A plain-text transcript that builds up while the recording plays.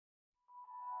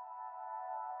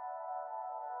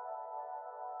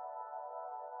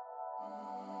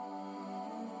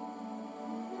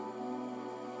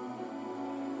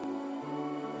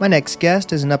My next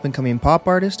guest is an up-and-coming pop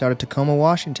artist out of Tacoma,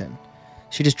 Washington.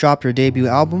 She just dropped her debut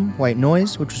album, White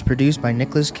Noise, which was produced by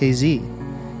Nicholas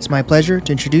KZ. It's my pleasure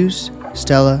to introduce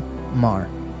Stella Mar.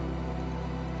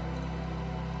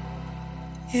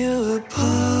 You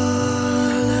apologize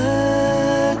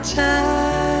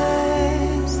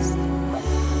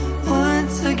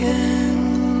once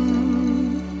again.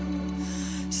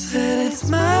 Said it's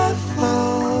my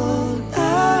fault,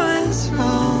 I was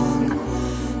wrong.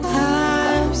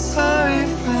 I'm sorry,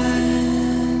 friend.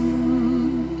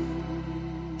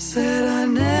 Said I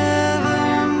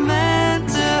never meant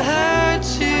to hurt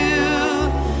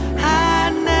you. I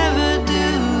never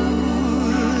do.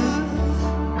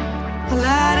 Well,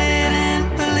 I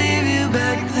didn't believe you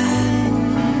back then,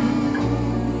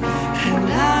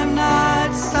 and I'm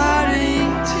not starting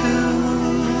to.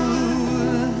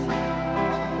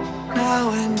 Now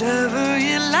whenever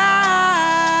you lie,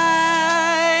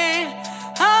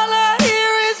 all I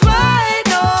hear is white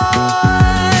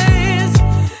noise,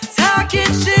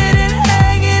 talking shit and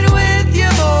hanging with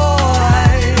your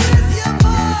boys.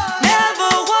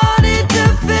 Never wanted to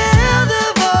fill the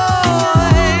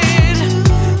void.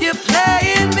 You're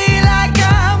playing me like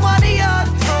I'm one of your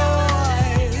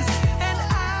toys, and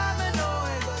I'm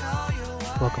annoyed by all your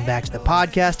Welcome back to the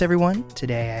podcast, everyone.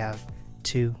 Today I have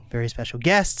two very special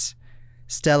guests,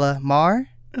 Stella Mar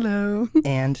Hello.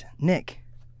 and Nick.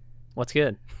 What's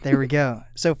good? There we go.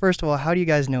 So first of all, how do you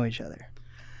guys know each other?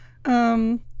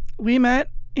 We met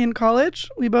in college.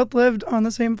 We both lived on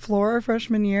the same floor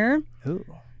freshman year, Ooh.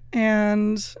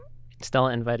 and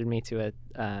Stella invited me to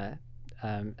a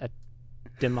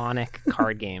demonic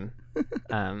card game.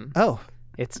 Oh,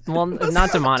 It's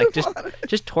not demonic,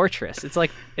 just torturous. It's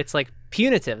like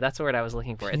punitive. That's the word I was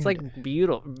looking for. It's like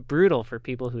brutal for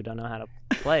people who don't know how to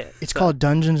play it. it's called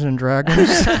Dungeons and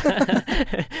Dragons.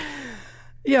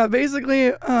 yeah,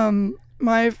 basically,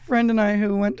 my friend and I,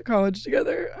 who went to college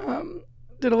together,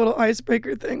 did a little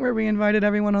icebreaker thing where we invited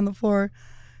everyone on the floor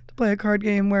to play a card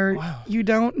game where Wow. you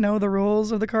don't know the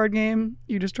rules of the card game.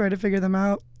 You just try to figure them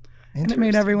out. And it made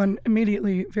Interesting. everyone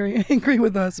immediately very angry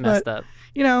with us. Messed But, up.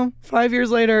 5 years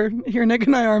later, here Nick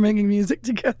and I are making music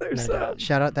together. No So, doubt.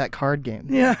 Shout out that card game.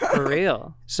 yeah. For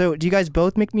real. So do you guys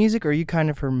both make music, or are you kind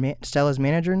of her Stella's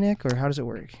manager, Nick, or how does it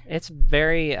work? It's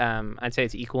very, I'd say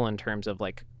it's equal in terms of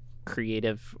like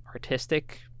creative,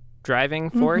 artistic driving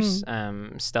force.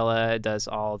 Stella does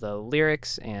all the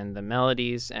lyrics and the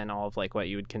melodies and all of like what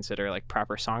you would consider like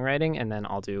proper songwriting, and then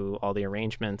I'll do all the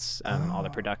arrangements, all the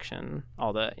production,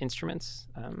 all the instruments,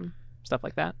 stuff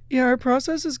like that. Yeah, our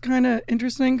process is kind of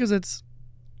interesting because it's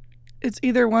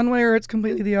either one way or it's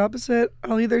completely the opposite.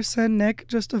 I'll either send Nick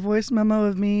just a voice memo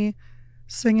of me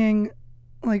singing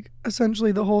like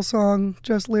essentially the whole song,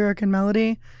 just lyric and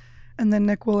melody, and then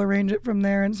Nick will arrange it from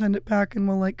there and send it back, and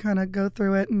we'll like kind of go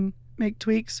through it and make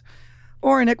tweaks.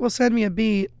 Or Nick will send me a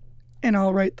beat and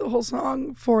I'll write the whole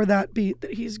song for that beat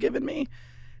that he's given me.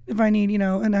 If I need,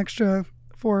 an extra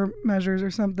 4 measures or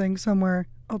something somewhere,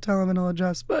 I'll tell him and he'll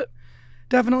adjust. But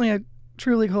definitely a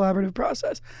truly collaborative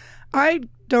process. I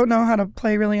don't know how to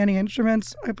play really any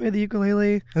instruments. I play the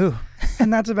ukulele, Ooh.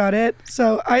 and that's about it.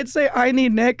 So I'd say I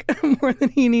need Nick more than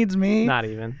he needs me. Not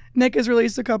even. Nick has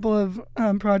released a couple of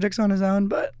projects on his own,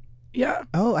 but yeah.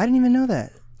 Oh, I didn't even know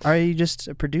that. Are you just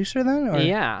a producer then? Or?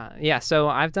 Yeah. So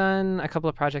I've done a couple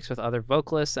of projects with other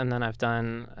vocalists, and then I've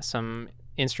done some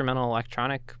instrumental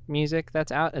electronic music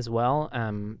that's out as well.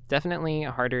 Definitely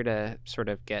harder to sort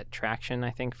of get traction,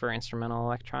 I think, for instrumental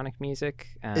electronic music.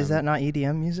 Is that not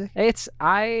EDM music?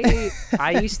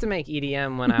 I used to make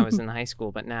EDM when I was in high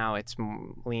school, but now it's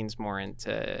leans more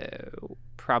into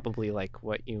probably like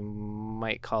what you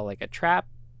might call like a trap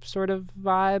sort of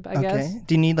vibe, I guess.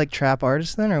 Do you need like trap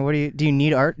artists then, or what do you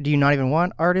need art? Do you not even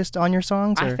want artists on your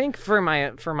songs? Or? I think for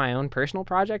my own personal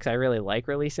projects, I really like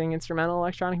releasing instrumental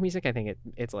electronic music. I think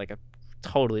it's like a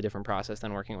totally different process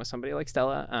than working with somebody like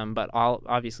Stella. But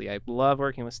obviously I love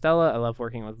working with Stella. I love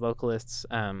working with vocalists.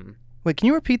 Wait, can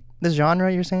you repeat the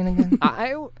genre you're saying again?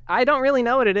 I don't really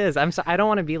know what it is. I don't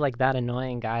want to be like that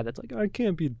annoying guy that's like, I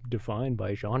can't be defined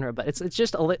by genre, but it's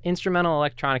just instrumental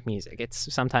electronic music.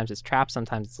 Sometimes it's trap,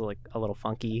 sometimes it's like a little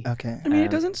funky. Okay. I mean, it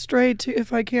doesn't stray it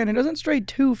doesn't stray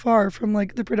too far from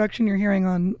like the production you're hearing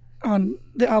on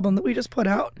the album that we just put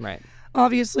out. Right.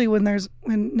 Obviously, when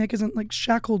Nick isn't like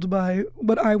shackled by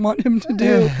what I want him to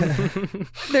do,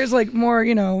 there's like more,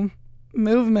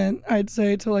 movement, I'd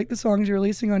say, to like the songs you're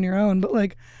releasing on your own. But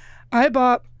like, I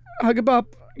bought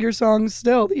your songs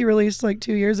still that you released like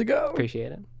 2 years ago.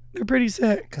 Appreciate it. They're pretty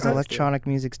sick. Because electronic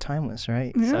music's timeless,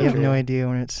 right? Yeah. You have no idea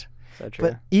when it's... So true.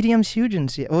 But EDM's huge in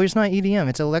Seattle. Well, it's not EDM.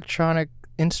 It's electronic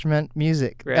instrument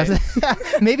music. Right.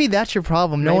 Maybe that's your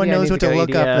problem. No Maybe one I knows need what to go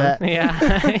look up. EDM. That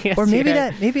Yeah. Yes, or maybe you're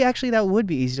right. maybe actually that would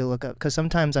be easy to look up because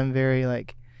sometimes I'm very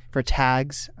like for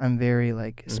tags I'm very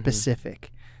like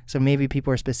specific. So maybe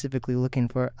people are specifically looking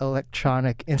for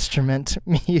electronic instrument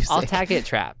music. I'll tag it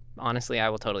trap. Honestly, I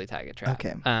will totally tag it trap.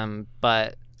 Okay.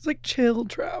 But It's like chill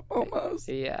trap almost.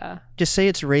 yeah, Just say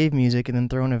it's rave music and then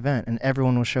throw an event and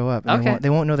everyone will show up. And Okay. They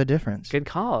won't know the difference. good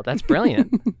call. That's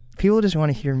brilliant. People just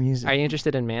want to hear music. Are you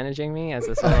interested in managing me as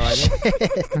a solo artist?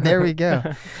 There we go.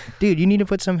 Dude, you need to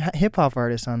put some hip hop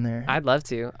artists on there. I'd love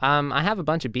to. I have a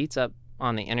bunch of beats up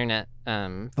on the internet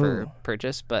for Ooh.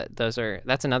 purchase, but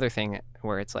that's another thing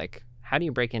where it's like, how do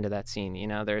you break into that scene? You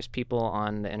know, there's people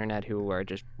on the internet who are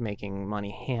just making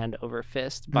money hand over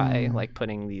fist by like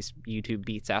putting these YouTube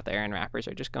beats out there, and rappers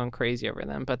are just going crazy over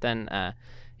them. But then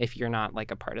if you're not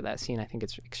like a part of that scene, I think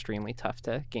it's extremely tough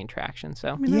to gain traction. So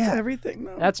I mean, that's Yeah. everything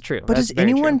though. that's true. But That's does very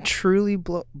anyone true. truly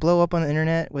blow up on the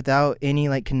internet without any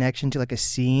like connection to like a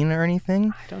scene or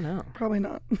anything? I don't know. Probably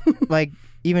not. Like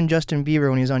even Justin Bieber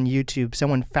when he was on YouTube,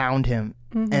 someone found him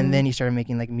Mhm. and then he started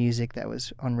making like music that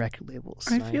was on record labels.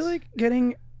 I Nice. feel like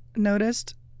getting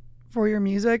noticed for your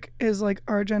music is like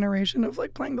our generation of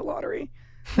like playing the lottery,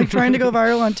 like trying to go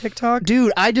viral on TikTok.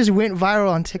 Dude, I just went viral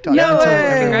on TikTok. No I haven't told way!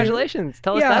 everyone. Congratulations.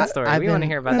 Tell us Yeah, that story. I've We want to been-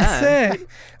 hear about That's that. sick.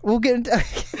 We'll get into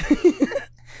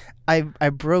I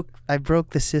broke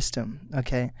the system,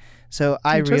 okay? So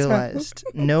I It just realized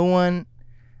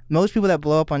most people that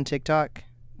blow up on TikTok,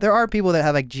 there are people that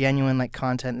have like genuine like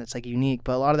content that's like unique,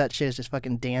 but a lot of that shit is just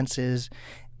fucking dances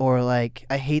or like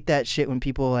I hate that shit when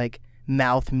people like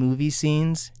mouth movie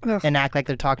scenes Ugh, and act like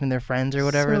they're talking to their friends or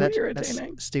whatever. So That's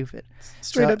irritating. stupid.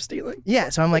 straight so- up stealing. Yeah,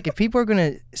 so I'm like, if people are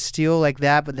gonna steal like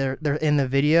that, but they're in the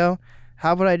video,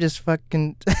 how about I just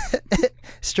fucking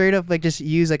straight up like just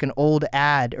use like an old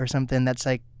ad or something that's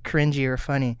like cringy or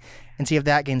funny, and see if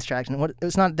that gains traction.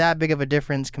 It's not that big of a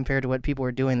difference compared to what people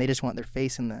are doing. They just want their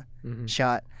face in the Mhm.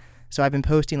 shot. So I've been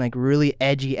posting like really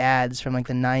edgy ads from like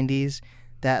the 90s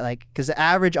that like, because the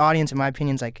average audience in my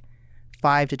opinion is like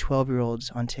 5 to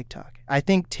 12-year-olds on TikTok. I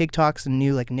think TikTok's the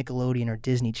new like Nickelodeon or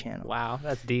Disney Channel. Wow,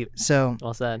 that's deep. So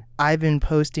Well said. I've been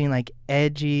posting like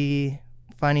edgy,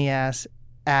 funny ass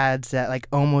ads that like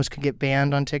almost could get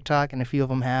banned on TikTok, and a few of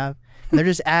them have. And they're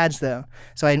just ads though.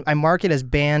 So I mark it as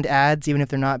banned ads, even if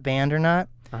they're not banned or not,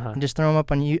 Uh-huh. and just throw them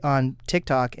up on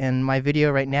TikTok. And my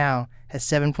video right now has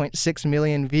 7.6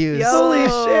 million views. Holy And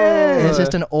shit! it's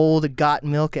just an old Got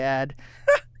Milk ad.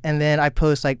 And then I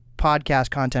post like podcast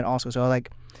content also. So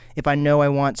like if I know I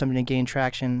want something to gain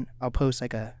traction, I'll post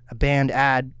like a banned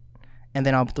ad, and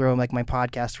then I'll throw like my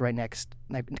podcast right next,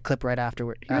 like clip right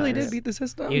afterward. You really after did it. beat the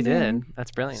system. You man. did.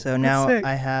 That's brilliant. So now sick.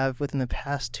 I have within the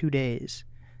past 2 days,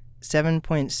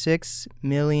 7.6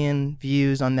 million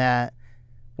views on that,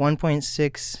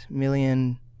 1.6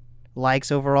 million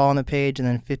likes overall on the page, and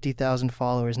then 50,000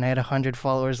 followers. And I had 100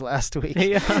 followers last week.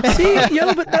 yeah. See,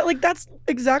 yo, but that's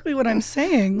exactly what I'm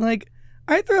saying. Like,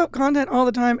 I throw up content all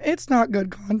the time. It's not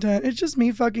good content. It's just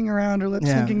me fucking around or lip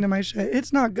syncing to my shit.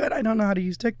 It's not good. I don't know how to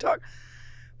use TikTok.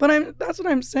 But that's what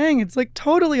I'm saying. It's like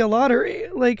totally a lottery.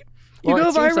 Like, you Well, go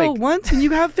it seems viral like- once and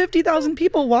you have 50,000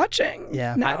 people watching.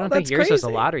 Yeah. Now, I don't that's think yours was a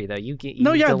crazy. lottery though. You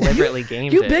No, yeah, deliberately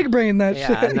gamed You it. big brain that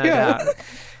Yeah, shit. no yeah. doubt.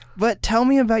 But tell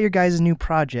me about your guys' new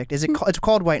project. Is it it's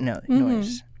called White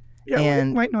Noise? Yeah,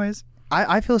 And- white noise.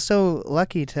 I feel so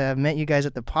lucky to have met you guys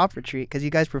at the Pop Retreat because you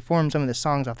guys performed some of the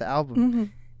songs off the album. Mm-hmm.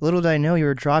 Little did I know you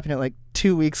were dropping it like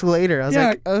 2 weeks later. I was Yeah.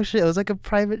 like, oh shit, it was like a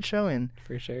private showing.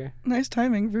 For sure. Nice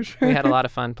timing for sure. We had a lot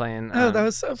of fun playing. Oh, that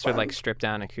was so sort fun. of like stripped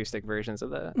down acoustic versions of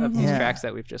these Yeah. tracks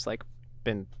that we've just like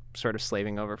been sort of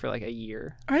slaving over for like a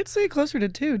year. I'd say closer to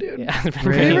 2, dude. Yeah, it's been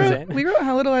Really? pretty We insane. wrote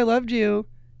How Little I Loved You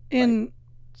in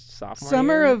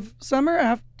Sophomore year?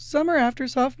 summer after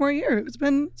sophomore year. It's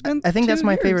been I think that's 2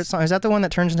 my years. favorite song. Is that the one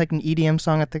that turns into like an EDM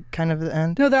song at the kind of the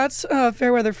end? No, that's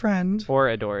Fairweather Friend. Or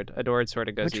Adored. Adored sort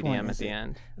of goes Which one EDM at is the it?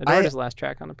 end. Adored I- is the last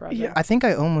track on the project. Yeah. I think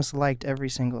I almost liked every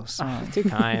single Oh, song. too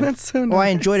kind. That's so nice. Well, I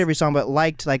enjoyed every song, but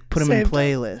liked like put them in Saved 'em.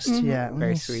 playlist. Mhm. Yeah, let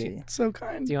Very me sweet. see. So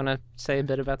kind. Do you want to say a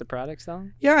bit about the product, Stella?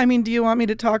 Yeah, I mean, do you want me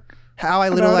to talk? How I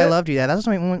Little About I it? Loved You. That was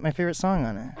my favorite song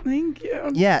on it. Thank you.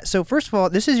 Yeah. So first of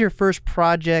all, this is your first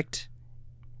project.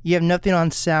 You have nothing on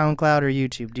SoundCloud or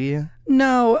YouTube, do you?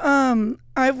 No,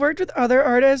 I've worked with other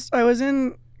artists. I was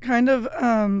in kind of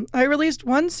I released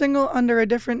one single under a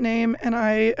different name, and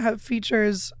I have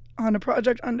features on a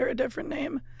project under a different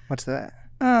name. What's that?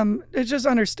 It's just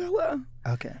under Stella.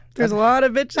 Okay. There's a lot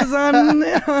of bitches on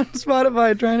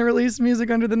Spotify trying to release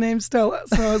music under the name Stella.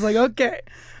 So I was like, okay,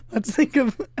 let's think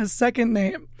of a second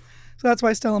name. So that's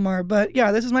why Stella Mar. But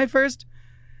yeah, this is my first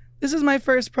this is my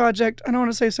first project. I don't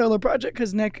want to say solo project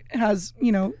because Nick has,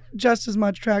 just as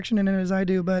much traction in it as I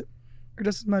do, or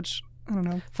just as much, I don't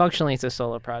know. Functionally, it's a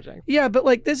solo project. Yeah, but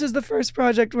like this is the first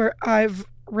project where I've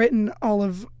written all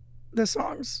of the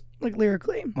songs, like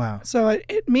lyrically. Wow. So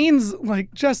it means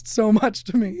like just so much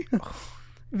to me.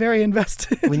 Very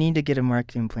invested. We need to get a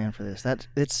marketing plan for this.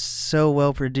 It's so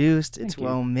well produced. It's Thank you.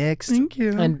 well mixed. Thank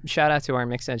you. And shout out to our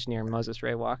mix engineer, Moses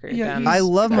Ray Walker. Yeah, down I he's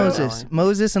love down in Moses. Raleigh.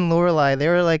 Moses and Lorelai, they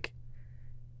were like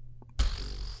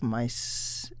my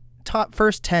top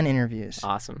first 10 interviews.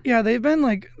 Awesome. Yeah, they've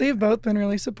both been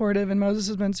really supportive, and Moses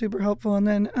has been super helpful. And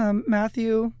then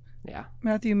Matthew Yeah.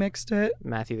 mixed it.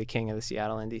 Matthew, the king of the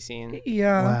Seattle indie scene,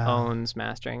 Yeah. Wow. owns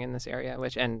mastering in this area,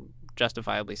 and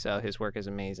justifiably so. His work is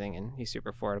amazing, and he's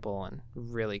super affordable and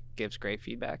really gives great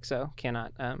feedback. So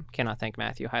cannot thank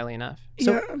Matthew highly enough.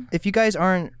 So- Yeah. If you guys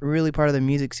aren't really part of the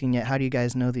music scene yet, how do you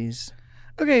guys know these?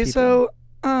 Okay, people.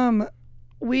 so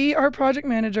our project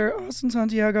manager, Austin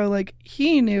Santiago, like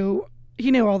he knew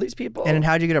all these people. And then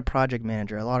how'd you get a project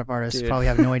manager? A lot of artists Dude. probably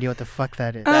have no idea what the fuck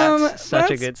that is. That's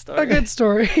such a that's good story. A good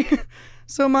story.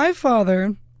 So my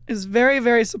father is very,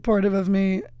 very supportive of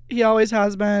me. He always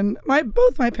has been.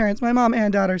 Both my parents, my mom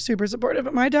and dad, are super supportive.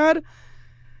 But my dad's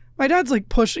like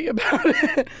pushy about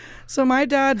it. So my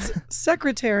dad's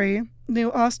secretary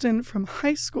knew Austin from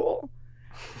high school.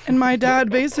 And my dad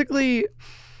basically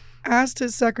asked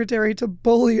his secretary to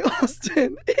bully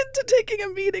Austin into taking a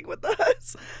meeting with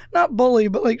us. Not bully,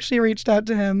 but like she reached out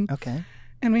to him. Okay.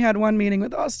 And we had one meeting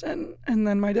with Austin. And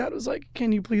then my dad was like,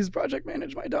 can you please project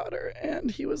manage my daughter? And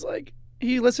he was like,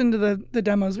 he listened to the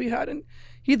demos we had, and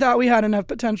he thought we had enough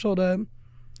potential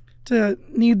to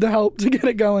need the help to get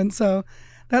it going. So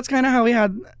that's kind of how we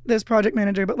had this project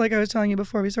manager. But like I was telling you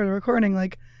before we started recording,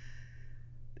 like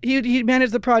he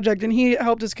managed the project and he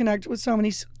helped us connect with so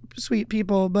many sweet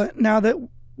people. But now that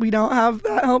we don't have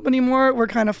that help anymore, we're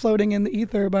kind of floating in the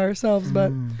ether by ourselves. But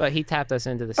But he tapped us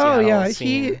into the oh Seattle yeah,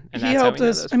 scene, he and that's how helped we know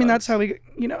us. those I mean, that's folks.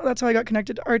 how that's how I got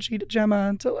connected to Archie, to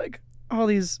Gemma, to like all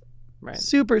these Right.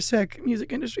 super sick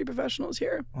music industry professionals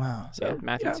here. Wow. So Yeah,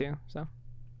 Matthew yeah. too. So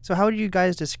So how would you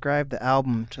guys describe the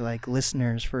album to like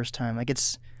listeners first time? Like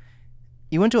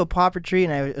you went to a pop retreat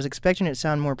and I was expecting it to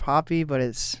sound more poppy, but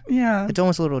it's Yeah.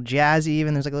 almost a little jazzy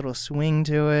even. There's like a little swing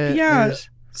to it. Yeah. There's-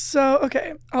 So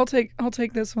okay, I'll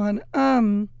take this one.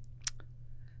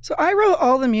 So I wrote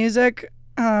all the music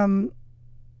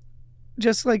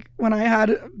just like when I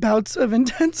had bouts of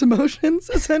intense emotions,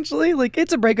 essentially. Like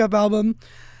it's a breakup album.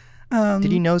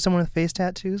 Did you know someone with face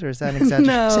tattoos or is that an exaggeration?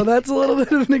 No, that's a little bit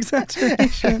of an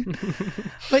exaggeration.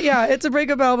 But yeah, it's a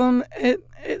breakup album. It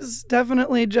is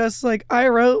definitely just like I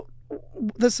wrote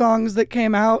the songs that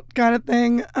came out kind of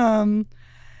thing. And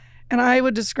I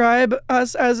would describe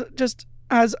us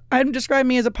I'd describe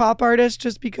me as a pop artist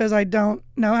just because I don't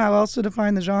know how else to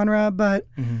define the genre. But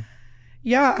Mhm.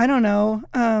 yeah, I don't know.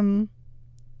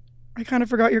 I kind of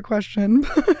forgot your question.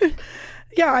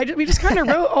 Yeah, we just kind of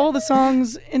wrote all the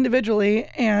songs individually,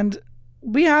 and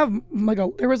we have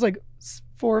there was like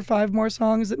 4 or 5 more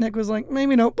songs that Nick was like,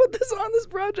 maybe don't put this on this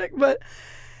project. But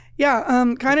yeah,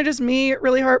 kind of just me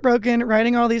really heartbroken,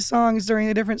 writing all these songs during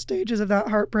the different stages of that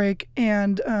heartbreak,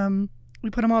 and we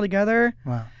put them all together.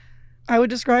 Wow. I would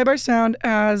describe our sound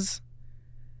as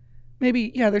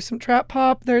maybe, yeah, there's some trap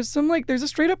pop. There's a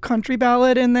straight up country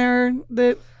ballad in there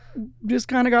that just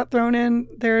kind of got thrown in.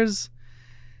 There's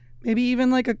maybe even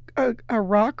like a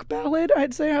rock ballad.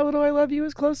 I'd say How Little I Love You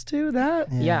is close to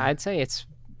that. yeah, I'd say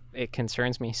it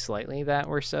concerns me slightly that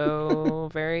we're so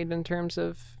varied in terms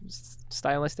of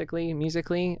stylistically,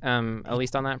 musically, at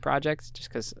least on that project, just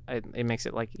because it makes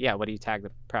it like, yeah, what do you tag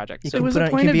the project? You It can, was put a on,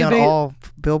 you point can of be on debate. all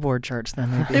Billboard charts then.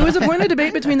 Maybe. It was a point of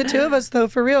debate between the two of us, though,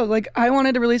 for real. Like, I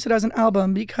wanted to release it as an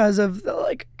album because of the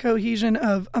like cohesion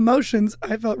of emotions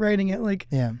I felt writing it. Like,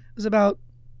 Yeah. it was about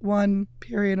one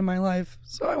period in my life,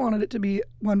 so I wanted it to be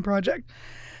one project.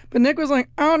 But Nick was like,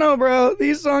 I don't know, bro.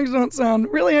 These songs don't sound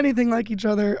really anything like each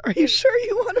other. Are you sure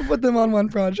you want to put them on one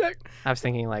project? I was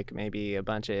thinking like maybe a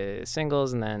bunch of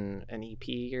singles and then an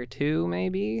EP or 2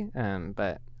 maybe.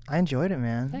 But I enjoyed it,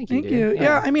 man. thank you. Thank dude. you.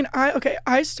 Yeah, I mean,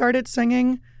 I started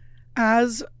singing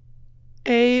as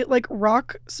a like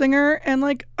rock singer and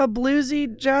like a bluesy,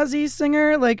 jazzy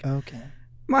singer. Like Okay.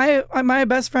 my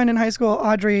best friend in high school,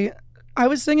 Audrey, I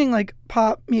was singing like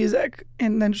pop music,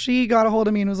 and then she got a hold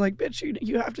of me and was like, "Bitch,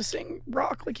 you have to sing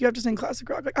rock. Like you have to sing classic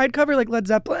rock." Like I'd cover like Led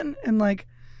Zeppelin and like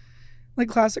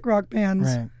classic rock bands.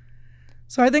 Right.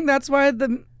 So I think that's why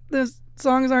the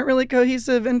songs aren't really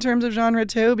cohesive in terms of genre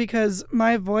too, because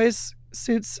my voice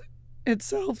suits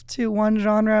itself to one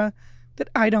genre that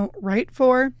I don't write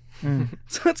for. Mm.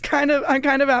 So I'm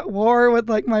kind of at war with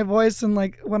like my voice and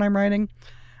like when I'm writing.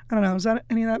 I don't know. Does that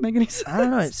any of that make any sense? I don't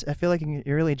know. I feel like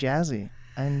you're really jazzy.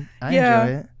 I Yeah.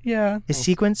 enjoy it. Yeah. Is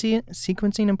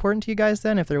sequencing important to you guys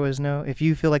then? If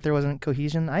you feel like there wasn't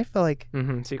cohesion, I feel like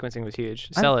Sequencing was huge.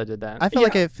 Stella did that. I feel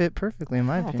like Yeah. it fit perfectly in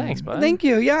my Oh, opinion. thanks, bud. Thank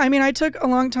you. Yeah. I mean, I took a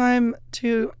long time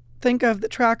to think of the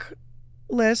track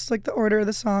list, like the order of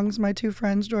the songs. My two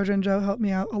friends, Georgia and Joe, helped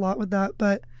me out a lot with that.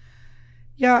 But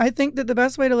yeah, I think that the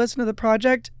best way to listen to the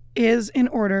project is in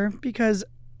order because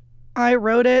I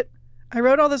wrote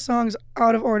all the songs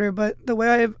out of order, but the way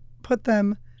I've put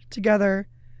them together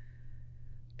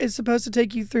is supposed to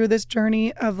take you through this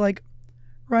journey of like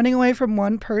running away from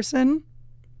one person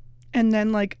and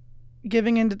then like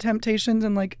giving into temptations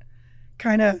and like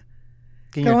kind of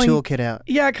Get your going- toolkit out.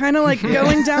 yeah, kind of like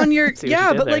going down your See what you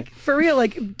did but there. like for real,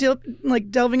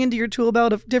 like delving into your tool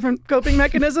belt of different coping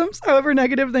mechanisms, however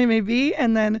negative they may be,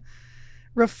 and then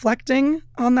reflecting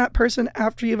on that person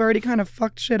after you've already kind of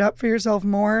fucked shit up for yourself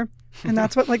more. And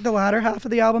that's what like the latter half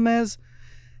of the album is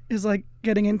like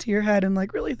getting into your head and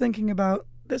like really thinking about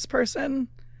this person.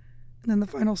 And then the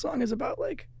final song is about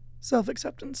like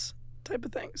self-acceptance type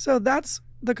of thing. So that's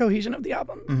the cohesion of the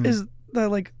album Mhm. is the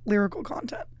like lyrical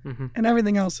content, and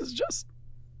everything else is just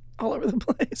all over the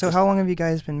place. So how long have you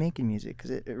guys been making music?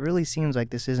 Because it really seems like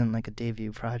this isn't like a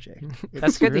debut project. That's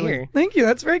It's good really- to hear. Thank you.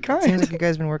 That's very It seems kind. like you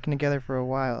guys have been working together for a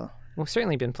while. We've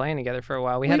certainly been playing together for a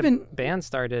while. We We've had a been- band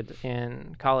started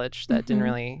in college that didn't Mhm.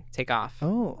 really take off.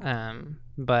 Oh.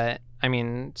 But I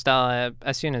mean, Stella,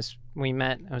 as soon as we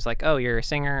met, I was like, "Oh, you're a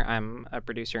singer. I'm a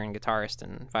producer and guitarist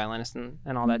and violinist and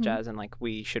all that Mhm. jazz, and like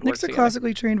we should work Nick's a together."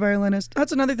 classically trained violinist.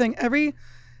 That's another thing.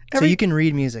 So you can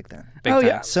read music then. Big Oh, time.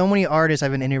 yeah. So many artists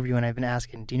I've been interviewing, I've been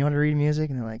asking, do you know how to read music?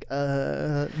 And they're like,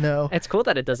 no. It's cool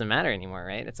that it doesn't matter anymore,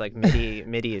 right? It's like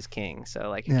MIDI is king. So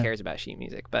like, who Yeah. cares about sheet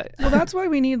music? But Well, that's why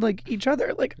we need like each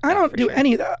other. Like I Yeah, don't for do sure.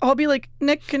 any of that. I'll be like,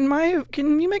 Nick,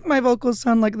 can you make my vocals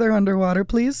sound like they're underwater,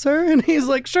 please, sir? And he's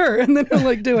like, sure. And then he'll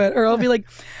like do it. Or I'll be like,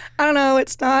 I don't know,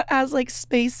 it's not as like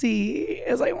spacey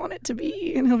as I want it to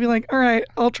be. And he'll be like, all right,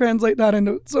 I'll translate that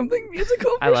into something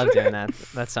musical. I for love sure." doing that.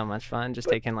 That's so much fun. Just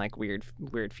taking like weird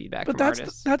feedback But from that's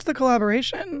artists. that's the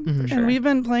collaboration, Mhm. For sure. and we've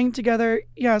been playing together.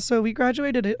 Yeah, so we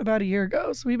graduated about a year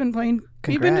ago. So we've been playing.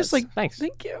 We've been just Congrats. like, Thanks.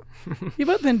 thank you. We've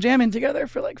both been jamming together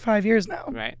for like 5 years now.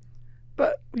 Right.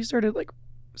 But we started like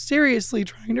seriously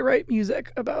trying to write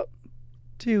music about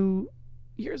 2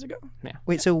 years ago.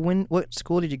 Wait, so what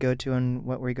school did you go to and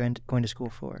what were you going to school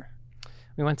for?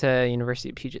 We went to University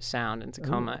of Puget Sound in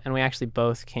Tacoma, and we actually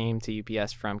both came to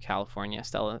UPS from California.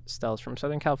 Stella's from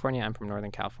Southern California. I'm from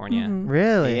Northern California. Mhm.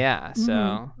 Really? Yeah,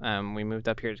 so we moved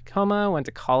up here to Tacoma, went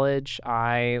to college.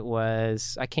 I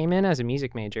came in as a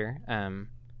music major.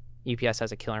 UPS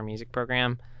has a killer music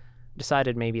program.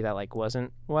 Decided maybe that like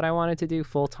wasn't what I wanted to do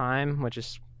full time, which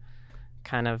is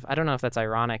kind of, I don't know if that's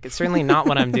ironic. It's certainly not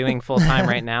what I'm doing full time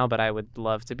right now, but I would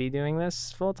love to be doing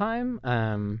this full time.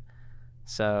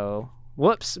 So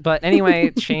whoops. But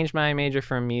anyway, changed my major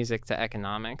from music to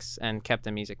economics and kept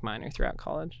a music minor throughout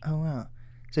college. Oh, wow.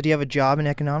 So do you have a job in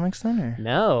economics then? Or?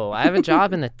 No, I have a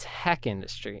job in the tech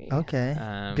industry. Okay.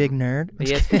 Um, Big nerd.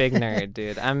 Yes, big nerd,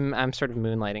 dude. I'm sort of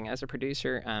moonlighting as a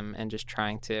producer, and just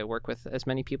trying to work with as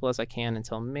many people as I can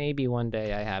until maybe one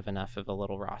day I have enough of a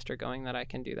little roster going that I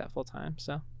can do that full time.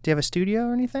 So, Do you have a studio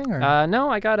or anything? Or? no,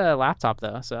 I got a laptop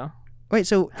though. So, Wait,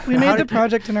 so We how made the did-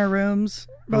 project in our rooms.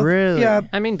 Both- Really? Yeah.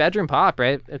 I mean, bedroom pop,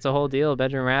 right? It's a whole deal.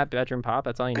 Bedroom rap, bedroom pop.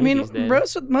 That's all you need I mean, these days.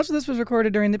 most of this was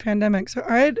recorded during the pandemic. So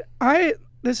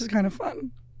this is kind of fun.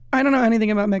 I don't know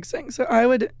anything about mixing. So I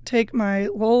would take my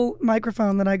little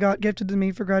microphone that I got gifted to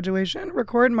me for graduation,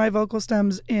 record my vocal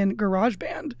stems in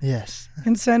GarageBand, Yes.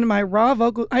 and send my raw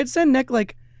vocal. I'd send Nick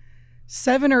like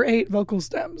 7 or 8 vocal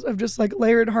stems of just like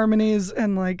layered harmonies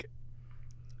and like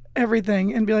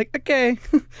everything, and be like, okay,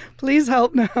 please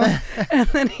help now. And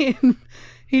then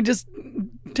he just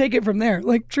take it from there.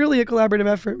 Like truly a collaborative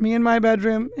effort. Me in my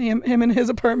bedroom, him in his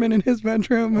apartment in his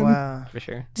bedroom. And Wow. For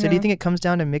sure. So do you Yeah. think it comes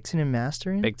down to mixing and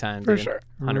mastering? Big time. For dude. sure.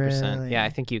 100%. Really? Yeah, I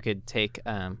think you could take.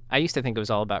 I used to think it was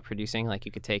all about producing. Like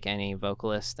you could take any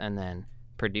vocalist and then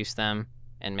produce them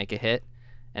and make a hit.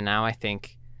 And now I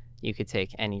think you could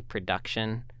take any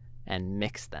production and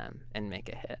mix them and make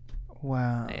a hit.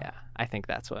 Wow. Yeah, I think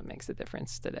that's what makes the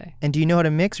difference today. And do you know how to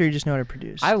mix or you just know how to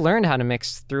produce? I learned how to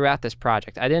mix throughout this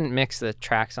project. I didn't mix the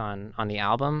tracks on the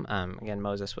album. Again,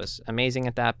 Moses was amazing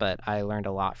at that, but I learned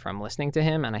a lot from listening to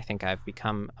him, and I think I've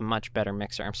become a much better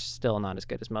mixer. I'm still not as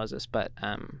good as Moses, but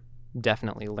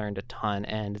definitely learned a ton.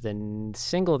 And the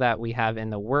single that we have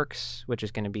in the works, which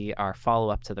is going to be our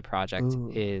follow-up to the project,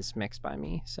 Ooh. is mixed by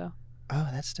me. So Oh,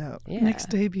 that's dope. Yeah. Nick's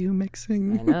debut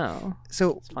mixing. I know.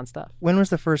 So It's fun stuff. when was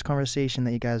the first conversation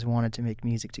that you guys wanted to make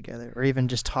music together, or even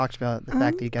just talked about the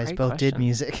fact that you guys Great both did question.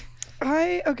 music?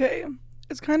 Okay.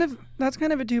 That's kind of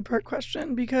a 2-part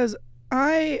question because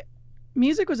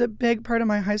music was a big part of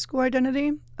my high school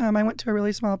identity. I went to a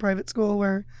really small private school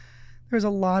where there was a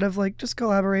lot of like just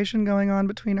collaboration going on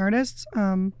between artists.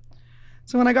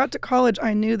 So when I got to college,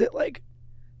 I knew that like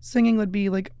singing would be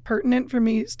like pertinent for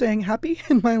me staying happy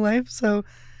in my life. So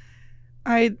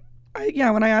when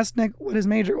I asked Nick what his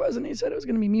major was and he said it was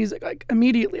going to be music, like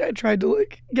immediately I tried to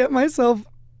like get myself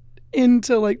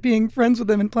into like being friends with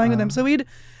him and playing with him. So we'd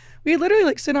literally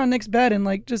like sit on Nick's bed and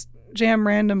like just jam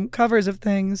random covers of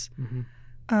things.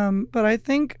 But I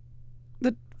think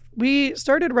that we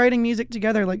started writing music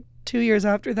together like 2 years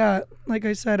after that. Like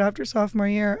I said, after sophomore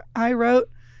year, I wrote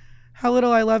How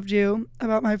Little I Loved You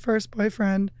about my first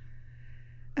boyfriend.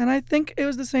 And I think it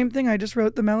was the same thing. I just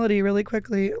wrote the melody really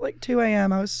quickly. At like 2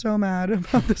 a.m. I was so mad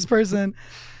about this person.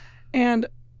 And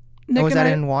Nick Was and that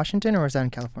I, in Washington or was that in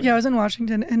California? Yeah, I was in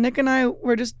Washington. And Nick and I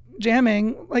were just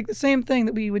jamming, like the same thing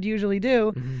that we would usually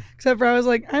do. Except for I was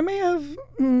like, I may have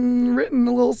written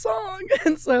a little song.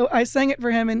 And so I sang it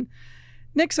for him. And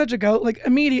Nick's such a goat, like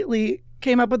immediately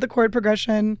came up with the chord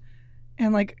progression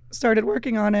and like started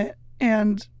working on it.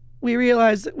 And we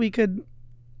realized that we could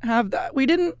have that.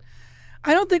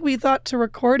 I don't think we thought to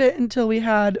record it until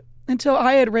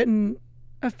I had written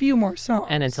a few more songs.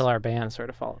 And until our band sort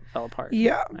of fell apart.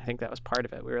 Yeah. I think that was part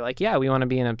of it. We were like, yeah, we want to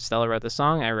be in a Stella wrote the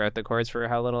song. I wrote the chords for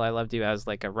How Little I Loved You as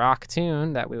like a rock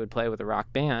tune that we would play with a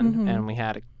rock band. And we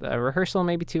had a rehearsal,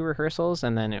 maybe 2 rehearsals.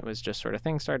 And then it was just sort of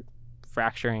things started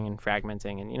fracturing and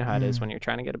fragmenting. And you know how it is when you're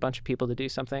trying to get a bunch of people to do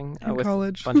something In with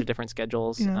college. a bunch of different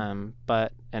schedules. Yeah.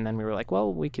 And then we were like,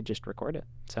 well, we could just record it.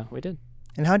 So we did.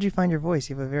 And how'd you find your voice?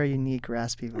 You have a very unique,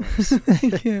 raspy voice.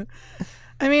 Thank you.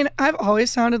 I mean, I've always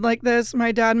sounded like this.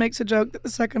 My dad makes a joke that the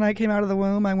second I came out of the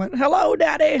womb, I went, "Hello,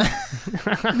 Daddy,"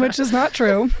 which is not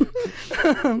true.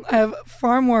 I have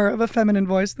far more of a feminine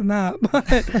voice than that.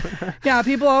 But yeah,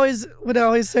 people would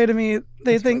always say to me,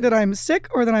 they think that I'm sick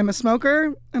or that I'm a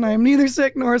smoker, and I am neither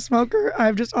sick nor a smoker.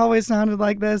 I've just always sounded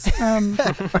like this. Or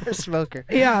a smoker.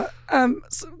 Yeah.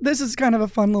 So this is kind of a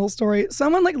fun little story.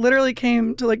 Someone like literally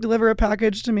came to like deliver a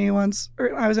package to me once,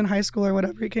 or I was in high school or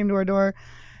whatever. He came to our door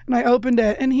and I opened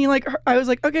it and I was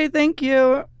like, okay, thank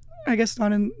you. I guess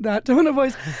not in that tone of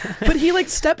voice, but he like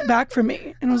stepped back from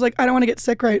me and was like, I don't want to get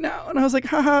sick right now. And I was like,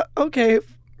 haha, okay,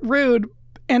 rude.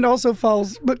 And also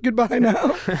false, but goodbye now.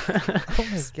 Oh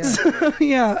my God. So,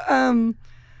 yeah.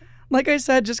 Like I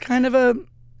said, just kind of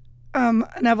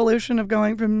an evolution of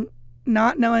going from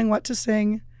not knowing what to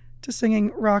sing to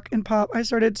singing rock and pop. I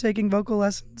started taking vocal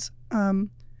lessons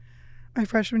my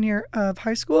freshman year of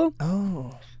high school.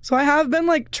 Oh. So I have been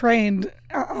like trained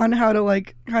on how to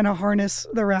like kind of harness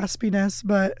the raspiness,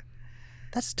 but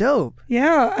That's dope.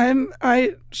 yeah,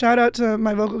 I shout out to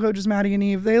my vocal coaches Maddie and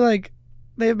Eve.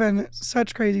 They've been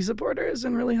such crazy supporters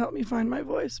and really helped me find my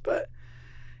voice. But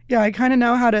yeah, I kind of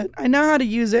know how to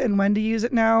use it and when to use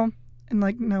it now, and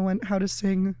like know how to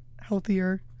sing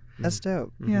healthier. That's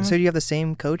dope. Yeah. So do you have the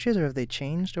same coaches, or have they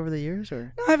changed over the years,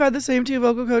 or? I've had the same 2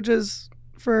 vocal coaches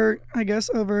for I guess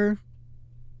over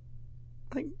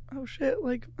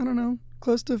like I don't know,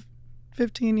 close to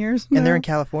 15 years. And they're now. in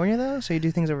California though, so you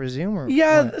do things over Zoom, or?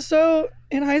 Yeah, what? so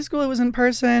in high school it was in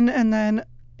person, and then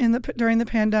during the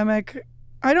pandemic,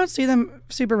 I don't see them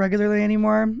super regularly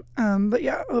anymore. But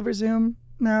yeah, over Zoom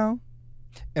now.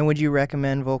 And would you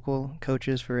recommend vocal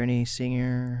coaches for any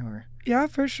singer, or? Yeah,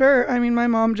 for sure. I mean, my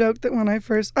mom joked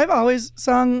that I've always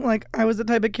sung, like, I was the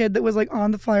type of kid that was, like, on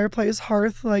the fireplace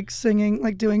hearth, like, singing,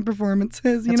 like, doing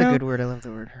performances, you That's know? a good word. I love the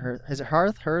word. Hearth. Is it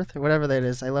hearth, or whatever that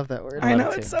is? I love that word. I love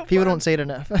know, it it's too. so People fun. don't say it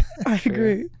enough. I Sure.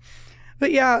 agree.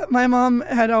 But yeah, my mom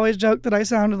had always joked that I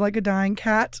sounded like a dying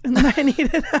cat and that I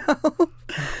needed help.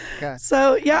 God.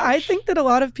 So yeah, I think that a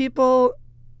lot of people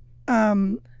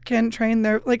can train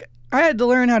their, like, I had to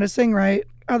learn how to sing right.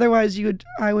 Otherwise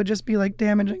I would just be like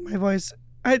damaging my voice.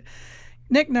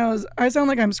 Nick knows I sound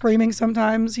like I'm screaming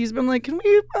sometimes. He's been like, can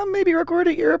we maybe record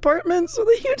at your apartment so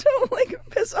that you don't like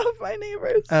piss off my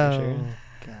neighbors? Oh, Sure.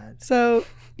 God. So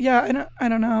yeah, I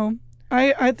don't know.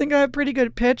 I think I have pretty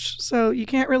good pitch, so you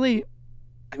can't really,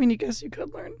 I mean, I guess you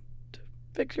could learn to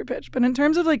fix your pitch, but in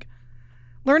terms of like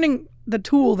learning the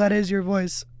tool that is your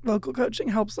voice, vocal coaching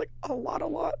helps like a lot.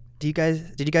 Did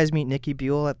you guys meet Nikki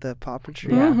Buell at the Pop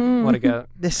Retreat? Yeah, Mhm. what a goat.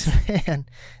 This man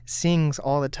sings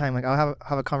all the time. Like I'll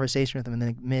have a conversation with him, and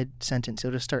then mid sentence he'll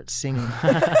just start singing.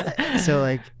 So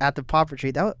like at the Pop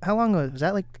Retreat, how long ago was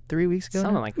that? Like 3 weeks ago?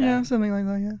 Something like that. Yeah, something like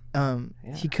that. Yeah.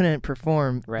 Yeah. He couldn't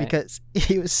perform Right. because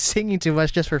he was singing too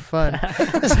much just for fun.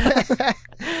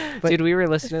 But- Dude, we were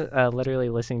literally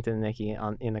listening to Nikki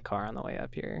in the car on the way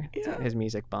up here. Yeah. His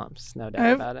music bumps, no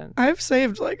doubt about it. I've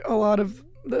saved like a lot of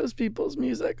those people's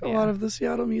music. A Yeah. lot of the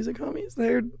Seattle music homies.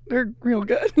 They're real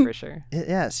good. For sure.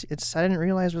 Yes, I didn't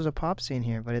realize there was a pop scene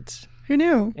here, but it's Who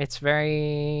knew? It's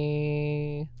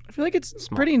very I feel like it's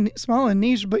Small. pretty small and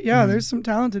niche, but yeah, Mhm. there's some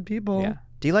talented people. yeah.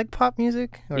 Do you like pop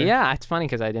music? Or- Yeah, it's funny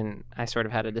because I sort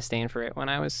of had a disdain for it when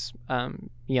I was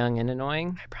young and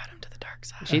annoying. I brought him to the dark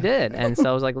side. She did. And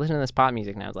so I was like listening to this pop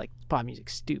music and I was like, pop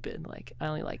music's stupid. Like, I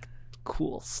only like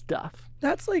cool stuff.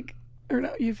 That's like, or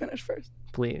no, you finish first.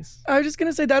 Please. I was just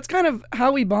gonna say that's kind of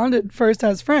how we bonded first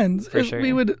as friends. For is sure.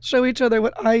 We would show each other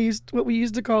what we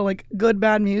used to call like good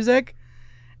bad music,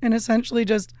 and essentially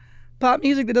just pop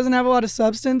music that doesn't have a lot of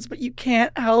substance, but you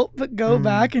can't help but go Mm.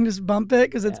 back and just bump it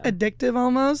because it's Yeah. addictive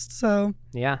almost. So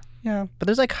Yeah, yeah, But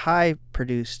there's like high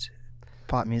produced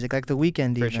pop music, like The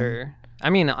Weeknd. for even. sure. I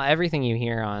mean, everything you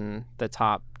hear on the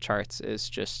top charts is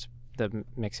just the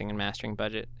mixing and mastering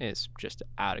budget is just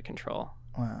out of control.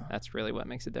 Wow. That's really what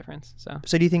makes a difference. So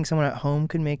So do you think someone at home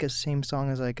could make a same song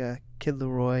as like a Kid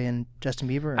Leroy and Justin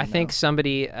Bieber? or I no? think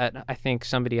somebody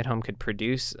at home could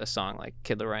produce a song like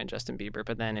Kid Leroy and Justin Bieber,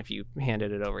 but then if you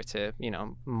handed it over to,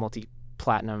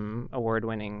 multi-platinum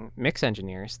award-winning mix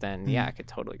engineers, then yeah, it could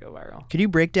totally go viral. Could you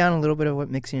break down a little bit of what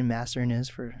mixing and mastering is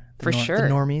for For sure. the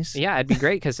normies? Yeah, it'd be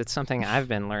great because it's something I've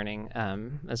been learning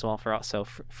as well. For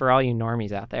all you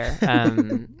normies out there,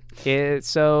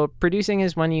 so producing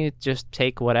is when you just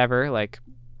take whatever like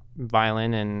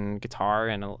violin and guitar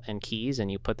and keys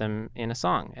and you put them in a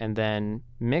song, and then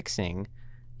mixing,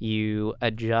 you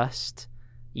adjust.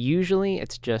 Usually,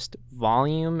 it's just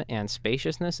volume and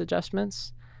spaciousness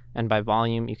adjustments. And by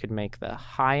volume, you could make the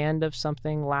high end of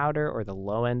something louder or the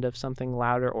low end of something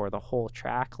louder or the whole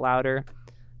track louder.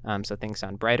 So things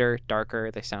sound brighter,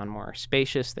 darker, they sound more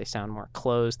spacious, they sound more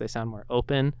closed, they sound more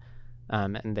open,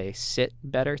 and they sit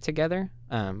better together.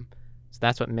 So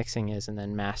that's what mixing is. And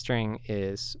then mastering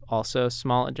is also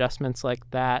small adjustments like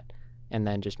that, and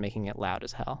then just making it loud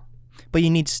as hell. But you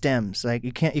need stems. Like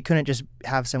you couldn't just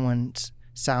have someone's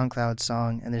SoundCloud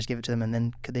song and just give it to them, and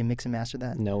then could they mix and master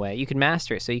that? No way. You can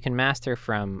master it. So you can master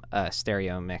from a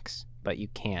stereo mix, but you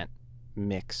can't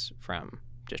mix from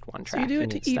just one so track. you do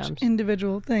it need to each stems.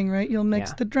 individual thing, right? You'll mix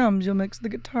Yeah. the drums, you'll mix the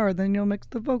guitar, then you'll mix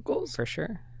the vocals. For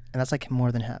sure. And that's like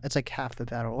more than half. It's like half the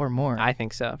battle or more. I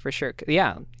think so, for sure.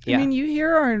 Yeah. I mean, you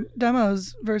hear our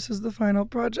demos versus the final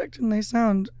project, and they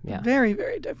sound Yeah. very,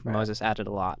 very different. Moses added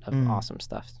a lot of Mm. awesome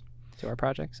stuff to our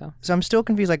project. So So I'm still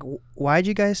confused. Like, why'd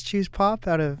you guys choose pop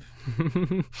out of?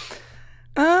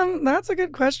 That's a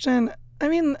good question. I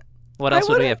mean, what I else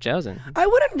would we wouldn't- have chosen? I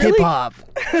wouldn't Hip really. hop.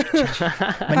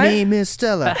 My name is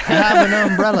Stella. I have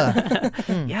an umbrella.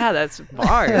 Yeah, that's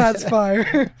bars. That's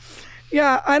fire.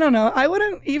 Yeah, I don't know. I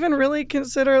wouldn't even really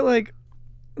consider like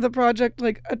the project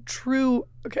like a true.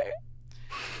 Okay.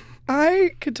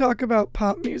 I could talk about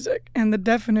pop music and the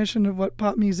definition of what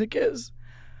pop music is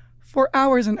for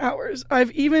hours and hours.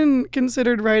 I've even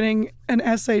considered writing an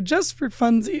essay just for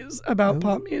funsies about Ooh.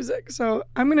 pop music. So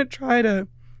I'm going to try to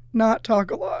not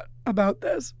talk a lot about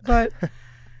this, but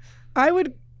I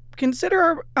would consider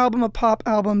our album a pop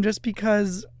album just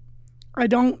because I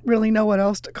don't really know what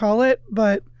else to call it,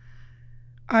 but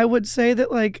I would say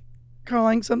that like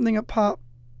calling something a pop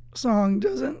song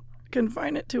doesn't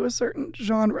confine it to a certain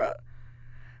genre.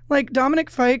 Like Dominic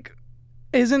Fike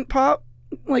isn't pop,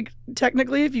 like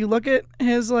technically if you look at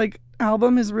his like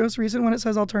album, his most recent one, it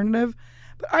says alternative,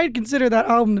 but I'd consider that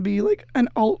album to be like an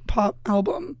alt pop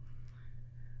album.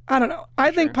 I don't know.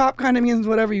 I think Sure. pop kind of means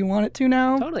whatever you want it to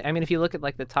now. Totally. I mean, if you look at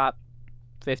like the top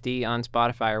 50 on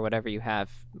Spotify or whatever, you have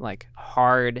like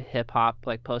hard hip hop,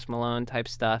 like Post Malone type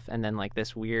stuff, and then like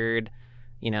this weird,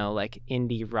 like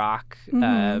indie rock,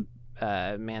 Mhm.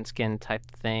 Manskin type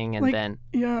thing, and Like- then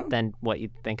Yeah. what you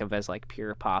think of as like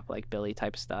pure pop, like Billy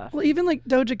type stuff. Well, even like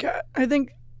Doja Cat, I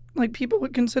think like people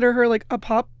would consider her like a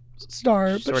pop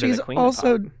star, Sort but of the she's queen of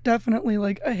also pop. definitely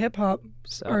like a hip hop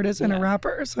So, artist and a yeah.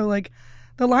 rapper. So like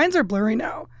the lines are blurry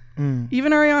now. Mm.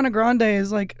 Even Ariana Grande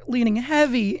is like leaning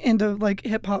heavy into like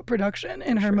hip hop production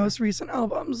in her Sure. most recent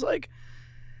albums. Like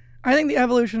I think the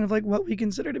evolution of like what we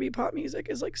consider to be pop music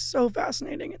is like so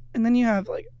fascinating. And then you have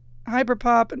like hyper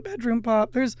pop and bedroom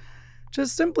pop. There's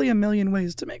just simply a million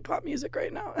ways to make pop music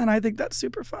right now, and I think that's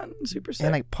super fun and super sick.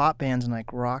 And like pop bands and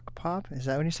like rock pop. Is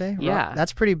that what you say? Yeah. Rock,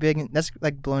 that's pretty big. That's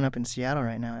like blown up in Seattle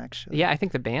right now, actually. Yeah, I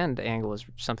think the band angle is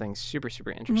something super,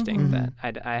 super interesting Mhm.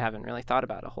 that I haven't really thought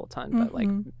about a whole ton, but like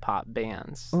Mhm. pop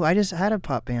bands. Oh, I just had a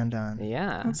pop band on.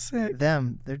 Yeah. That's sick.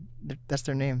 Them. That's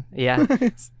their name. Yeah.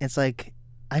 It's like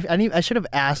I should have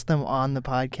asked them on the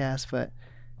podcast, but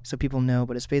so people know.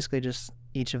 But it's basically just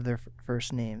each of their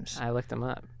first names. I looked them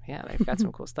up. Yeah, they've got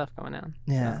some cool stuff going on.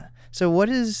 Yeah. So what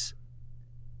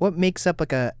makes up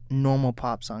like a normal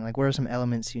pop song? Like, what are some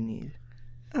elements you need?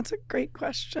 That's a great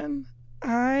question.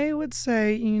 I would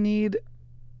say you need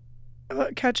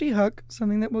a catchy hook,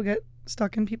 something that will get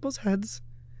stuck in people's heads.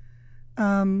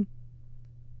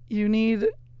 You need.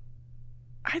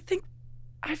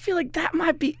 I feel like that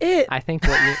might be it. I think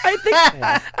what you. I think.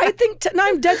 Yeah. I think. No,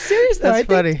 I'm dead serious though. That's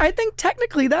funny. I think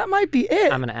technically that might be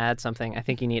it. I'm gonna add something. I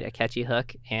think you need a catchy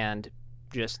hook and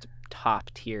just top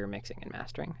tier mixing and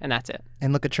mastering, and that's it.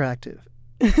 And look attractive.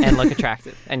 And look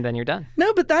attractive, and then you're done.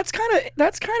 No, but that's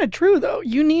kind of true though.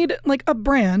 You need like a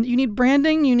brand. You need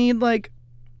branding. You need like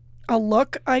a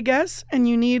look, I guess, and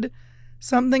you need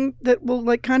something that will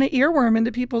like kind of earworm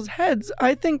into people's heads.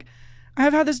 I think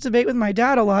I've had this debate with my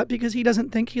dad a lot because he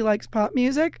doesn't think he likes pop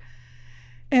music,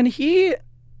 and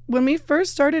when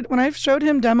I showed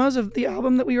him demos of the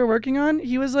album that we were working on,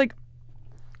 he was like,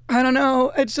 I don't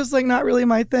know, it's just like not really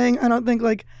my thing. I don't think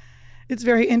like it's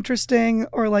very interesting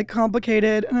or like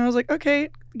complicated. And I was like, okay,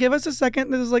 give us a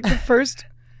second. This is like the first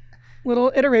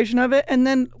little iteration of it. And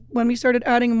then when we started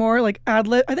adding more like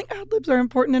ad-lib, I think ad-libs are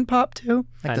important in pop too.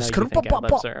 Like I the know you skrrt think pop, pop,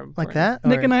 ad-libs pop. are Like important. that?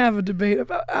 Nick Or- and I have a debate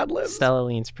about ad-libs. Stella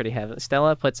leans pretty heavy.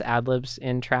 Stella puts ad libs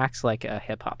in tracks like a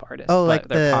hip hop artist. Oh, but like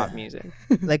they're the- pop music.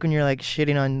 like when you're like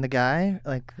shitting on the guy,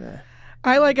 like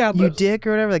I like you ad-libs. dick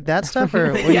or whatever, like that stuff,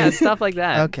 or what do Yeah, you- stuff like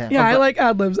that. Okay. Yeah, I like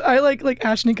ad-libs. I like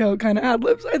Ashnikko kind of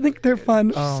ad-libs. I think they're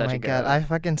fun. Oh Such my a god, good- I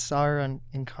fucking saw her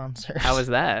in concert. How was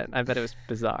that? I bet it was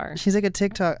bizarre. She's like a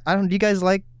TikTok. Do you guys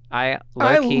like? I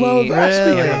I low-key love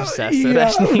Ashnikko. am obsessed with Yeah,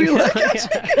 Ashnikko. we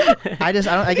like Yeah.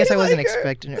 I guess I wasn't like her.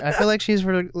 expecting her. I feel like she's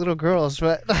for little girls,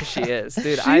 but She is,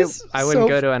 dude. She's I wouldn't so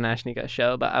go to a Ashnikko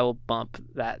show, but I will bump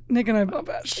that. Nick and I bump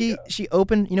Ashnikko. she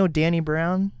opened. You know Danny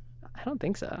Brown? I don't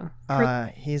think so.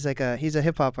 He's a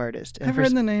hip hop artist, and I've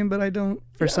heard the name, but I don't.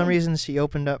 for some yeah. reason she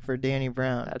opened up for Danny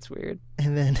Brown, That's weird.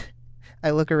 and then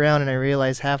I look around and I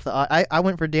realize half the I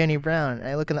went for Danny Brown, and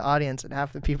I look in the audience and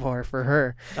half the people are for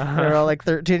her. They're all like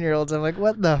 13-year-olds. I'm like,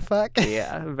 what the fuck?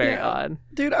 Yeah, very Yeah. odd.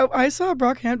 Dude, I saw a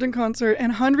Brockhampton concert and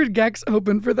 100 Gex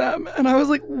opened for them, and I was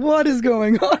like, what is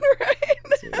going on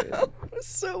right now? It was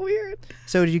so weird.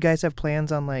 So, do you guys have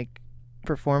plans on like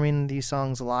performing these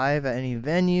songs live at any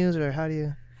venues, or how do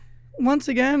you? Once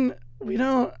again, we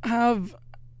don't have.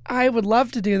 I would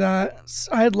love to do that.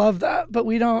 I'd love that, but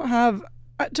we don't have.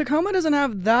 Tacoma doesn't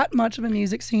have that much of a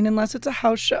music scene unless it's a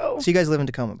house show. So you guys live in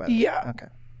Tacoma, by the way? Yeah. Okay.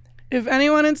 If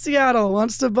anyone in Seattle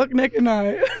wants to book Nick and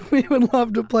I, we would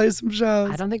love to play some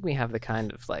shows. I don't think we have the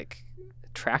kind of like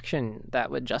traction that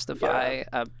would justify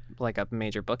a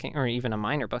major booking or even a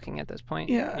minor booking at this point.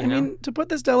 Yeah, you I know? mean, to put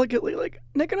this delicately, like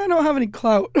Nick and I don't have any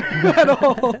clout at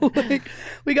all. Like,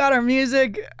 we got our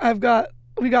music,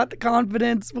 we got the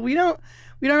confidence, but we don't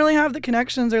really have the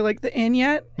connections or like the in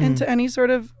yet into any sort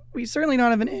of. We certainly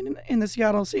don't have an in the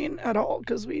Seattle scene at all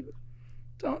because we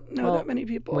don't know Well, that many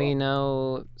people. We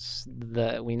know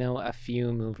a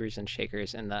few movers and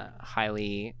shakers in the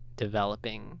highly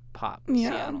developing pop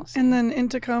Seattle scene. And then in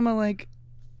Tacoma, like,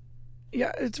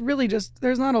 yeah, it's really just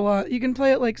there's not a lot. You can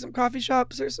play at like some coffee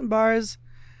shops or some bars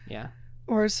yeah,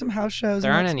 or some house shows.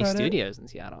 there and aren't that's any about it. studios in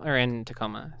Seattle or in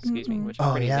Tacoma, excuse me, Mm-mm. which is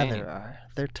Oh pretty yeah, zany. there are.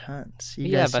 There are tons. You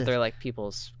Yeah, guys but just- they're like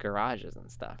people's garages and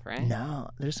stuff, right? No,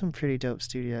 there's some pretty dope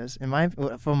studios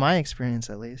from my experience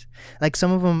at least. Like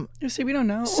some of them, You see, we don't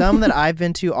know. some that I've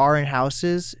been to are in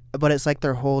houses, but it's like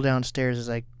their whole downstairs is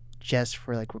like just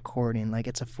for like recording. Like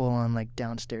it's a full on like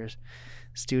downstairs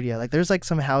studio. Like there's like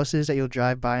some houses that you'll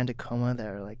drive by in Tacoma that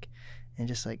are like in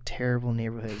just like terrible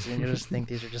neighborhoods, and you just think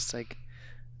these are just like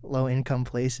low income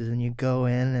places, and you go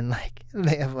in and like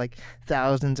they have like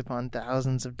thousands upon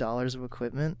thousands of dollars of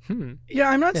equipment. Yeah,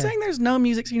 I'm not Yeah. saying there's no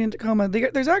music scene in Tacoma.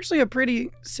 There's actually a pretty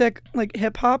sick like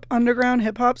hip hop underground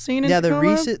hip hop scene in Yeah,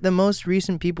 Tacoma. the most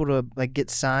recent people to like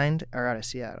get signed are out of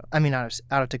Seattle. I mean, out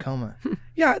of Tacoma.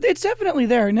 Yeah, it's definitely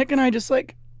there. Nick and I just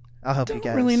like I'll help you don't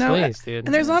guys. really know. Please, dude.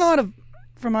 And there's not a lot of,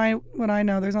 from what I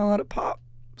know, there's not a lot of pop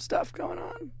stuff going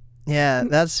on. Yeah,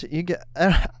 that's you get.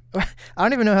 I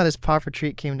don't even know how this pop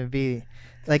retreat came to be.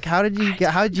 Like, how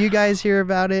did you guys hear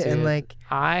about it? And Dude. like,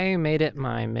 I made it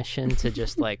my mission to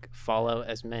just like follow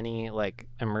as many like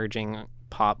emerging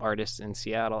pop artists in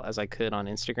Seattle as I could on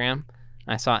Instagram.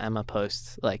 I saw Emma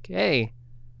post like, "Hey,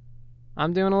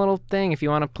 I'm doing a little thing. If you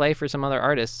want to play for some other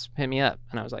artists, hit me up."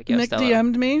 And I was like, "Yeah, Nick Stella."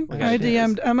 DM'd me. gotta I do this.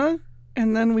 DM'd Emma,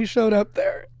 and then we showed up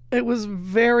there. It was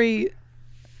very,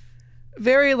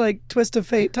 very like twist of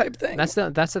fate type thing. That's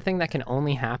the thing that can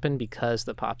only happen because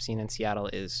the pop scene in Seattle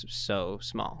is so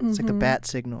small. it's like a bat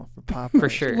signal for pop. For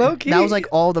artists. sure. Low key. That was like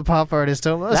all the pop artists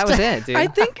almost. That was it, dude. I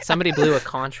think- somebody blew a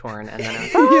conch horn and then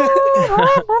Yeah.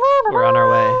 we're on our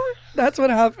way. That's what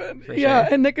happened. For Yeah,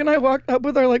 sure. and Nick and I walked up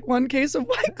with our like one case of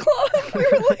White Claw. And we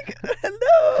were like,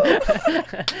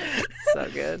 "Hello, So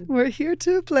good. we're here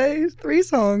to play 3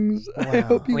 songs. I Wow.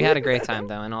 hope you." We had a like great that." time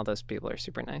though, and all those people are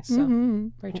super nice. So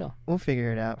Mhm. very chill. We'll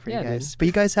figure it out for Yeah, you dude. guys. But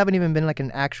you guys haven't even been like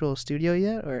an actual studio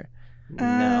yet, or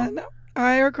No.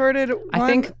 I recorded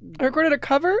I recorded a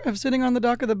cover of Sitting on the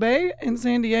Dock of the Bay in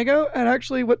San Diego at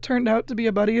actually what turned out to be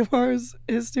a buddy of ours,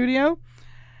 his studio.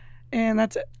 And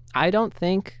that's it. I don't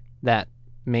think that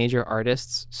major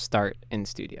artists start in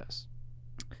studios.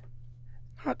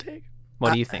 Hot take.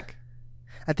 What do you think?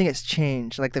 I think it's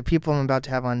changed. Like the people I'm about to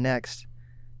have on next,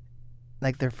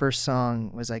 like their first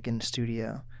song was like in the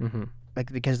studio, Mm-hmm.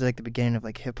 like because they're like the beginning of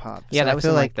like hip hop. Yeah, So that I was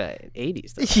feel in like the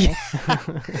 80s. Though, Yeah.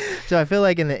 right? So I feel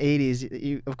like in the '80s,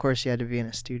 you of course you had to be in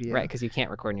a studio. Right, because you can't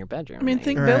record in your bedroom. I mean, right?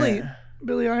 think Right.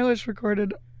 Billie Eilish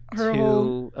recorded her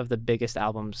whole 2 of the biggest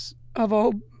albums of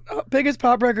all biggest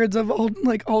pop records of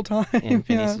all time. in Yeah.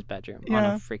 Phineas's bedroom on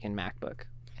Yeah. a freaking MacBook.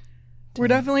 We're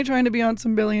definitely trying to be on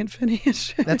some Billy and Phineas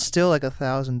shit. That's still like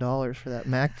 $1,000 for that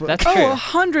MacBook. That's true.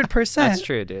 100%. That's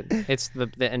true, dude. It's the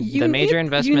You major need-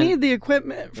 investment. You need the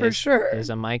equipment for is, sure. Is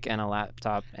a mic and a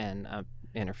laptop and a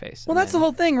interface. Well, and that's the then-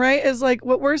 whole thing, right? Is like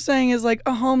what we're saying is like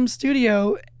a home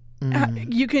studio.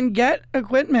 Mhm. You can get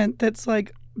equipment that's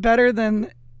like better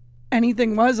than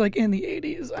anything was like in the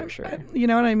 80s. For sure. You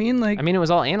know what I mean? Like, I mean, it was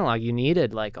all analog. You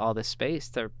needed like all this space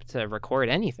to record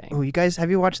anything. Oh, you guys, have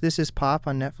you watched This Is Pop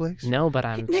on Netflix? No, but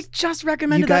I'm. Nick just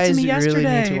recommended You that to guys me really need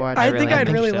yesterday. to watch I it. think I I'd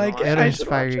really really should like watch it. it. It'll I should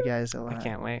inspire watch you it. guys a I lot.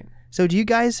 can't wait. So do you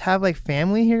guys have like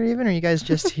family here even, or you guys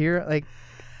just here? Like,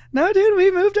 No, dude, we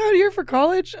moved out here for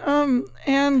college.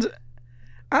 And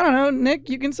I don't know, Nick,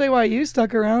 you can say why you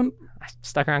stuck around. I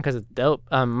stuck around because it's dope.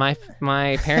 My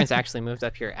parents actually moved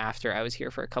up here after I was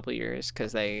here for a couple years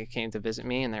because they came to visit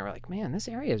me and they were like, "Man, this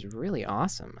area is really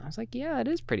awesome." I was like, "Yeah, it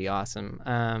is pretty awesome."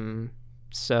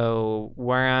 So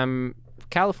where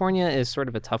California is sort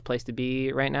of a tough place to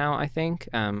be right now. I think.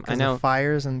 I 'cause know of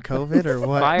fires and COVID or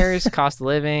what? fires, cost of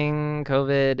living,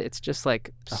 COVID. It's just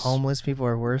like The homeless people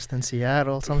are worse than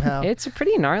Seattle somehow. It's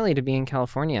pretty gnarly to be in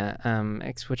California,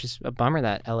 which is a bummer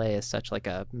that LA is such like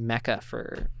a mecca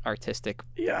for artistic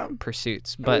Yeah.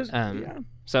 pursuits. It But was- yeah.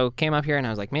 so came up here and I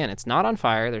was like, man, it's not on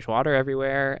fire. There's water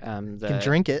everywhere. You can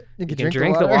drink it. You You can can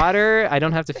drink the water. I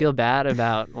don't have to feel bad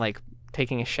about like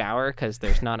taking a shower because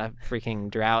there's not a freaking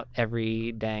drought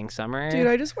every dang summer. Dude,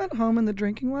 I just went home and the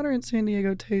drinking water in San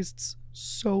Diego tastes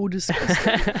so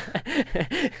disgusting.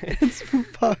 It's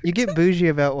fucked. You get bougie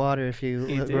about water if you,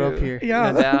 You grow up do. here.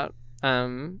 Yeah. No doubt.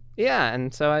 Yeah,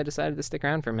 and so I decided to stick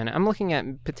around for a minute. I'm looking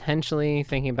at potentially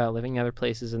thinking about living other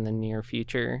places in the near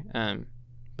future.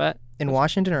 But In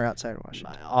Washington or outside of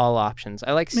Washington? all options.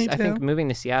 I Me think too. moving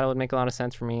to Seattle would make a lot of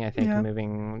sense for me. I think Yeah.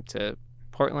 moving to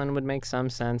Portland would make some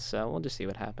sense. So we'll just see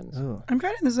what happens. Ooh. I'm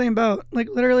kind of in the same boat. Like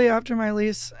literally after my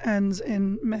lease ends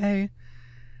in May,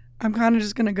 I'm kind of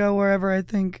just gonna go wherever I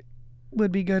think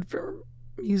would be good for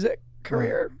music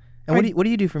career. And what do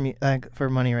you do for me for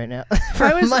money right now?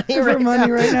 I was- for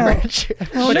money right now. What's your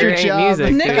Well, your Nick- job?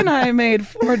 music. Nick dude. and I made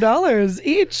 $4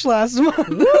 each last month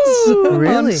on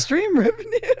Really? stream revenue.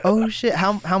 Oh shit!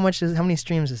 How many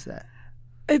streams is that?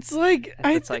 It's like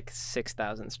It's like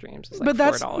 6,000 streams. It's like but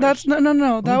that's $4.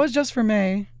 no. That Hmm. was just for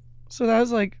May, so that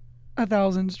was like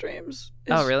 1,000 streams.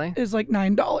 Oh, really? Is like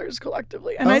 $9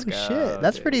 collectively, and Oh I shit!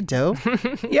 That's dude. pretty dope.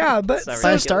 yeah, but So so,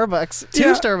 Buy ridiculous. Starbucks. Two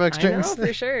Yeah. Starbucks I know, drinks.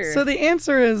 for sure. so the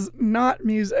answer is not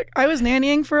music. I was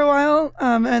nannying for a while,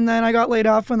 and then I got laid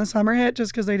off when the summer hit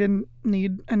just because they didn't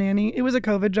need a nanny. It was a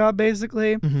COVID job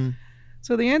basically. hmm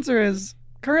So the answer is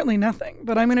currently nothing,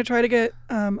 but I'm going to try to get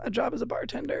a job as a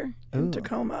bartender in Ooh.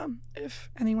 Tacoma if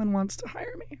anyone wants to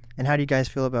hire me. And how do you guys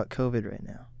feel about COVID right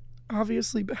now?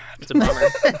 Obviously bad. It's a bummer.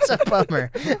 It's a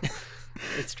bummer.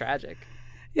 It's tragic.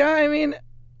 Yeah, I mean,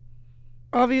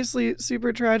 obviously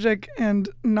super tragic and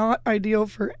not ideal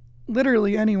for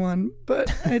literally anyone,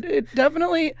 but it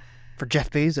definitely For Jeff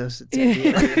Bezos, it's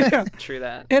ideal. yeah, True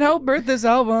that. it helped birth this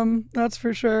album, that's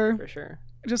for sure. For sure.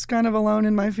 Just kind of alone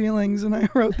in my feelings, and I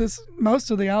wrote most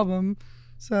of the album.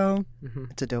 So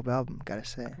It's a dope album, gotta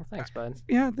say. Well, thanks, bud.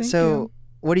 yeah, thank So, you.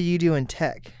 what do you do in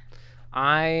tech?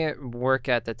 I work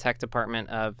at the tech department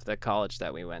of the college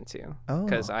that we went to Oh,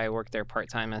 because I worked there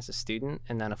part-time as a student,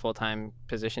 and then a full-time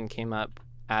position came up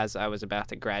as I was about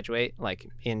to graduate, like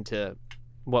into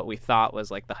what we thought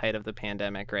was like the height of the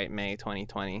pandemic, right? May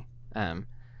 2020.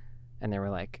 And they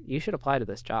were like, you should apply to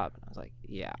this job. And I was like,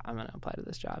 yeah, I'm going to apply to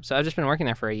this job. So I've just been working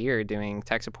there for a year doing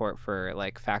tech support for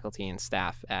like faculty and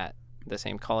staff at the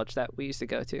same college that we used to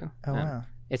go to. oh wow.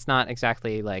 It's not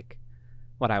exactly like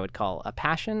what I would call a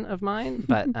passion of mine,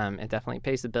 but it definitely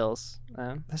pays the bills.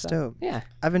 That's so, dope. Yeah.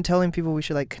 I've been telling people we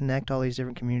should like connect all these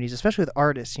different communities, especially with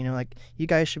artists. You know, like you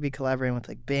guys should be collaborating with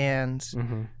like bands,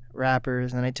 Mm-hmm.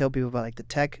 rappers, and I tell people about like the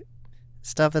tech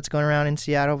stuff that's going around in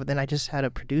Seattle. But then I just had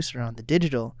a producer on the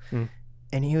digital,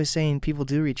 and he was saying people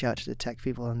do reach out to the tech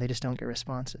people and they just don't get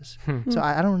responses. So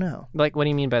I don't know. Like, what do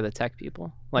you mean by the tech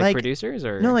people? Like producers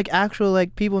or? No, like actual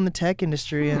like people in the tech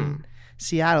industry in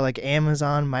Seattle, like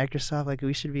Amazon, Microsoft. Like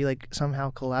we should be like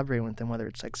somehow collaborating with them, whether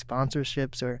it's like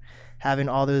sponsorships or having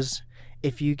all those.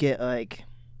 If you get like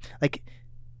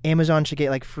Amazon should get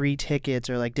like free tickets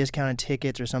or like discounted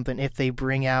tickets or something if they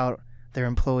bring out their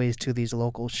employees to these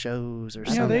local shows or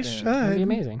Yeah, something. they That'd be should.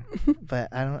 amazing. But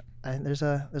there's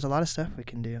a lot of stuff we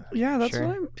can do. Yeah, that's Sure.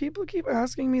 why people keep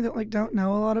asking me that like don't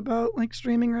know a lot about like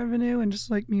streaming revenue and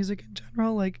just like music in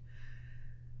general, like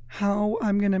how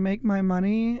I'm gonna make my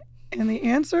money. And the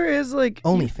answer is like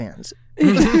OnlyFans.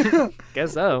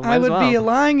 Guess so. I would be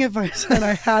lying if I said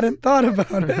I hadn't thought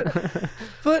about it.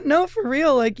 But no, for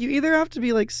real, like you either have to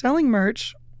be like selling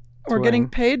merch or getting Touring.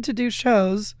 paid to do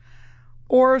shows,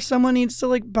 or someone needs to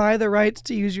like buy the rights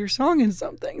to use your song in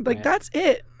something. Like Right. that's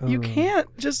it. You Ooh. can't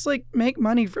just like make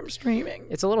money from streaming.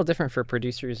 It's a little different for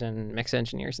producers and mix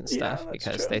engineers and Yeah, stuff that's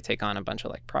because true. they take on a bunch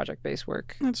of like project-based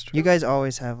work. That's true. You guys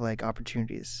always have like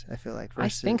opportunities, I feel like. I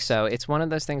think versus- so. It's one of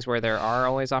those things where there are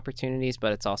always opportunities,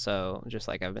 but it's also just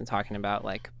like I've been talking about,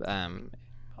 like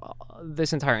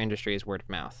this entire industry is word of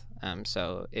mouth.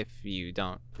 So if you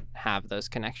don't have those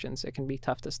connections, it can be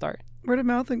tough to start. Word of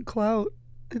mouth and clout.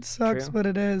 It sucks, True. but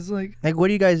it is like Like, what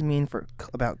do you guys mean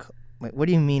wait, what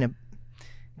do you mean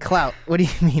clout? What do you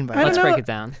mean by I don't Let's know. break it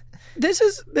down. this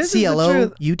is the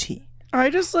truth. CLOUT. I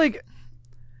just like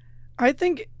I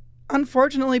think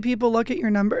unfortunately people look at your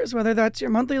numbers, whether that's your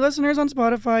monthly listeners on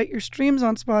Spotify, your streams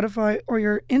on Spotify, or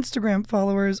your Instagram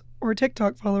followers or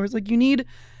TikTok followers. Like you need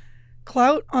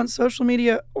clout on social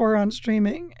media or on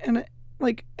streaming. And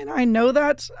I know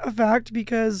that's a fact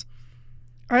because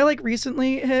I like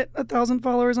recently hit 1,000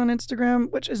 followers on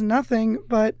Instagram, which is nothing,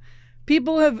 but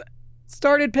people have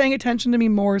started paying attention to me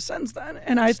more since then.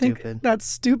 And I think Stupid. that's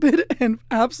stupid and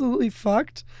absolutely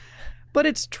fucked. But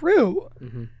it's true.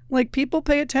 Mhm. Like people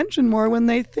pay attention more when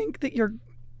they think that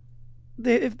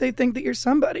if they think that you're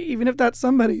somebody, even if that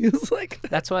somebody is like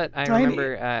That's what I Tiny.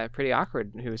 remember. Pretty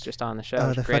Awkward, who was just on the show. Oh, It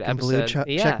was the a great fucking blue episode.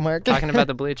 check mark. talking about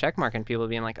the blue check mark and people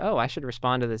being like, "Oh, I should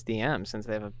respond to this DM since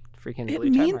they have a freaking blue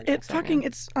check mark." next to their name."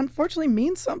 it's unfortunately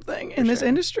means something in this sure.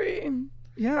 industry.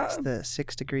 Yeah. It's the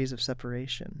 6 degrees of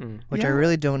separation, Mm. which I Yeah.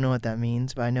 really don't know what that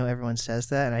means, but I know everyone says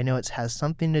that, and I know it has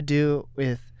something to do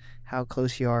with how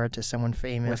close you are to someone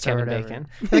famous with or Kevin whatever.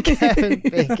 Bacon. Kevin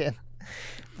Bacon.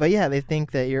 But yeah, they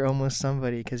think that you're almost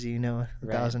somebody because you know a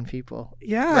Right. 1,000 people.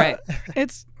 Yeah. Right.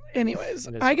 It's anyways.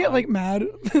 It is I get odd. like mad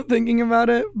thinking about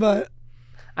it, but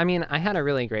I mean, I had a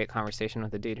really great conversation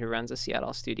with a dude who runs a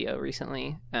Seattle studio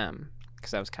recently,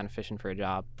 because I was kind of fishing for a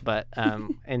job. But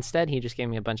instead, he just gave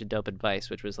me a bunch of dope advice,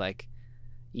 which was like,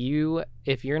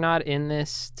 if you're not in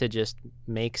this to just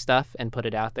make stuff and put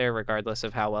it out there, regardless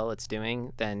of how well it's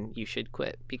doing, then you should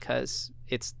quit because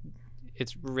it's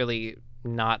really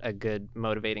not a good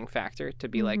motivating factor to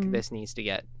be like, Mhm. this needs to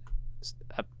get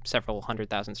several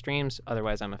 100,000 streams,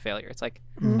 otherwise I'm a failure. It's like,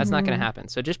 that's not going Mhm. to happen.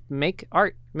 So just make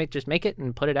art, just make it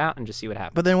and put it out and just see what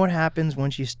happens. But then what happens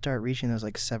once you start reaching those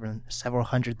like several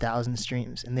 100,000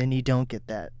 streams and then you don't get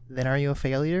that? Then are you a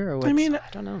failure or what's... I mean, I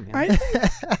don't know, man.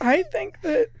 I think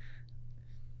that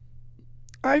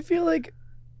I feel like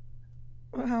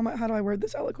how do I word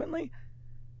this eloquently?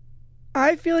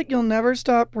 I feel like you'll never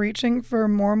stop reaching for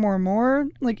more.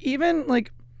 Like even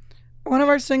like one of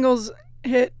our singles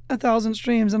hit 1,000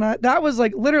 streams, and that was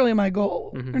like literally my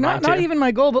goal. Mhm, Or not mine too. even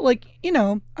my goal, but like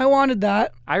I wanted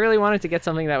that. I really wanted to get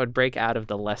something that would break out of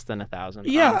the less than 1,000.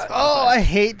 on Yeah. Spotify. Oh, I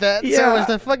hate that so Yeah. much.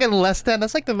 The fucking less than.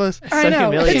 That's like the most... I So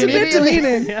know it's a bit humiliating.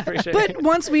 demeaning. Yeah, for sure. But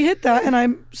once we hit that, and I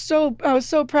was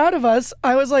so proud of us,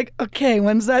 I was like, okay,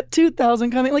 when's that 2,000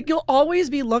 coming? Like, you'll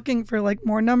always be looking for like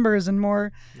more numbers and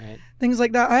more Right. things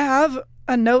like that. I have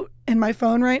a note in my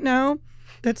phone right now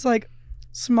that's like,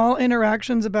 small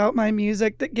interactions about my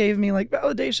music that gave me like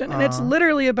validation. And it's Aw.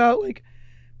 literally about like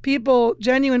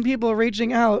genuine people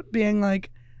reaching out, being like,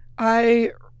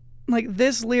 I like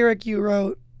this lyric you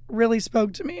wrote really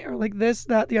spoke to me, or like this,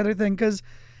 that, the other thing. Because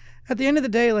at the end of the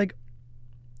day, like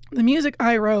the music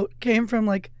I wrote came from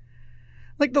like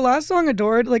the last song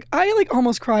Adored, like I like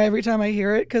almost cry every time I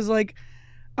hear it, because like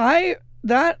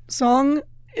that song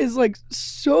is like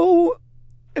so,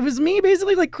 it was me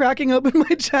basically like cracking open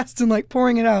my chest and like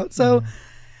pouring it out. So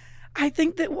I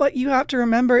think that what you have to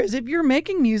remember is if you're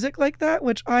making music like that,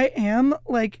 which I am,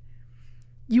 like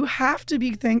you have to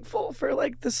be thankful for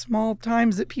like the small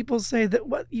times that people say that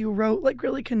what you wrote like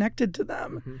really connected to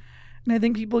them. Mhm. And I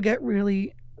think people get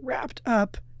really wrapped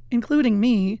up, including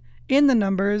me, in the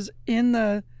numbers, in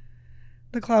the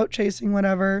clout chasing,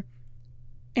 whatever.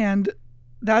 And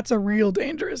that's a real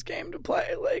dangerous game to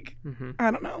play. Like, Mhm.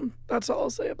 I don't know. That's all I'll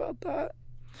say about that.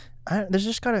 There's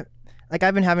just gotta, like,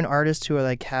 I've been having artists who are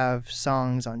like have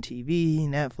songs on TV,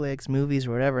 Netflix, movies,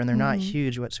 or whatever, and they're not Mhm.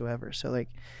 huge whatsoever. So like,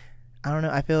 I don't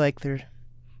know. I feel like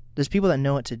there's people that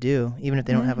know what to do, even if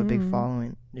they don't have a big Mhm.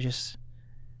 following.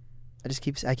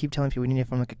 I keep telling people we need to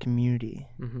form like a community.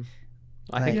 Mhm.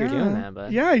 I think you're Yeah. doing that,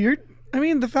 but Yeah, I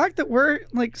mean, the fact that we're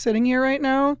like sitting here right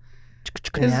now.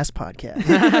 Ass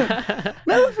podcast.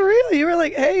 No, for real. You were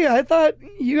like, hey, I thought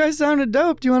you guys sounded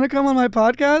dope. Do you want to come on my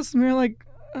podcast? And we were like,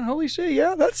 holy shit,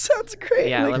 yeah, that sounds great.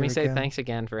 Yeah, Like, let me we say go. thanks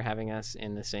again for having us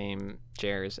in the same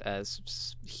chairs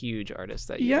as huge artists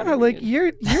that you yeah, like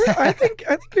interviewed. you're I think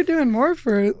you're doing more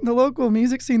for the local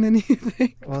music scene than you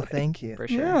think. Well, thank you. for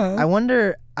sure. Yeah. I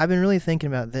wonder. I've been really thinking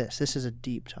about this. This is a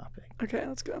deep topic. Okay,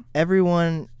 let's go.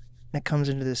 Everyone that comes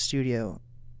into the studio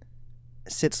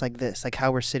sits like this, like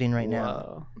how we're sitting right now.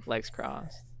 Whoa, legs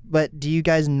crossed. But do you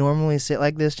guys normally sit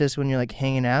like this just when you're like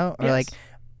hanging out, or like Yes.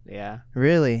 Yeah.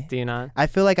 really? Do you not? I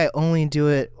feel like I only do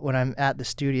it when I'm at the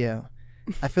studio.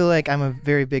 I feel like I'm a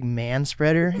very big man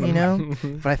spreader, you know?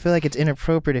 But I feel like it's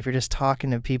inappropriate if you're just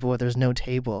talking to people where there's no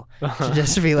table to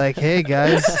just be like, "Hey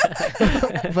guys."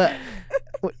 But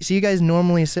so you guys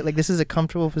normally sit like this is a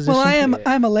comfortable position? Well, Yeah.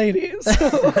 I'm a lady, so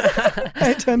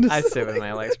I tend to I sit sit with like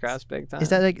my legs crossed big time. Is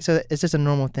that like so? It's just a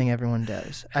normal thing everyone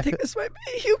does. I think this might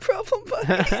be a you problem,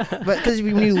 buddy. but because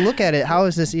when you look at it, how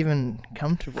is this even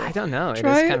comfortable? I don't know. It is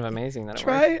Try kind it. of amazing that it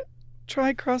works.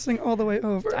 Try crossing all the way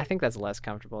over. I think that's less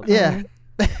comfortable. Yeah.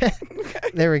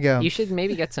 There we go. You should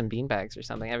maybe get some beanbags or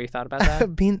something. Have you thought about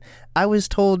that? I was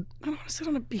told I don't want to sit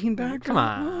on a beanbag. Come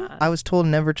on. I was told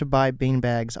never to buy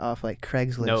beanbags off like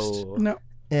Craigslist. No. No.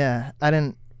 Yeah, I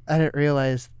didn't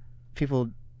realize people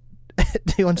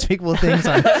do unspeakable things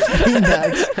on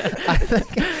beanbags.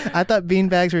 I thought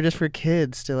beanbags were just for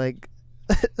kids to like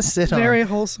sit Very on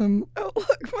wholesome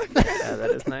outlook, my friend. Yeah,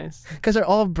 that is nice. because they're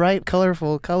all bright,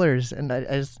 colorful colors, and I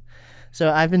just so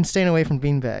I've been staying away from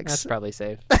beanbags. That's probably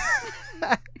safe.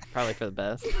 Probably for the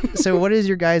best. So, what is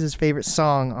your guys' favorite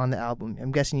song on the album?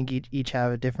 I'm guessing you each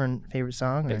have a different favorite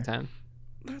song. Or? Big time.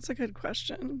 That's a good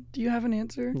question. Do you have an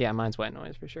answer? Yeah, mine's White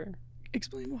Noise for sure.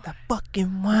 Explain why. The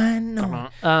fucking one. No.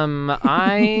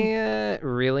 I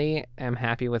really am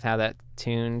happy with how that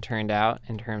tune turned out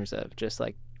in terms of just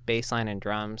like bass line and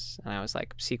drums. And I was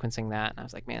like sequencing that, and I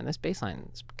was like, man, this bass line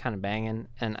is kind of banging.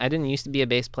 And I didn't used to be a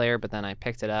bass player, but then I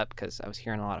picked it up because I was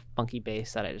hearing a lot of funky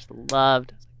bass that I just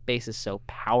loved. Bass is so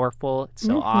powerful, it's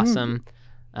so Mhm. awesome.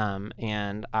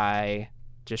 And I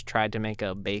just tried to make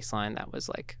a bass line that was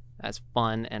like as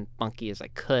fun and funky as I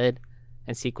could,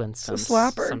 and sequence It's a some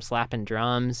slapper. some slapping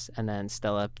drums, and then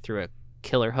Stella threw a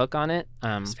killer hook on it.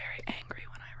 I was very angry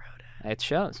when I It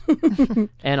shows. wrote it.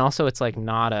 And also it's like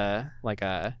not a like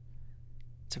a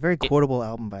It's a very quotable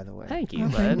album, by the way. thank you, Oh,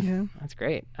 bud. thank you. That's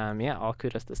great. Yeah, all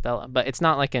kudos to Stella. But it's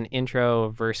not like an intro,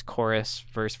 verse, chorus,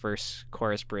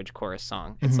 chorus, bridge, chorus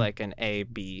song. It's Mhm. like an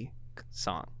A-B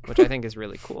song, which I think is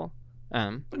really cool.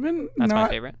 I've been That's my not.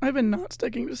 favorite. I've been not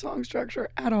sticking to song structure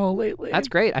at all lately. That's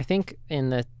great. I think in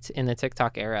the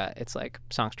TikTok era, it's like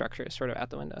song structure is sort of out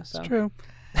the window. So It's true.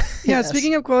 Yeah, Yes.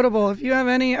 speaking of quotable, if you have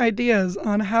any ideas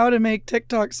on how to make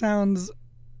TikTok sounds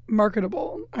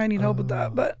marketable, I need help with Oh.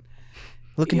 that. But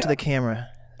Look into Yeah. the camera.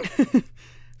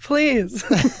 please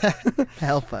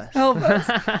Help us. help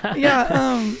us.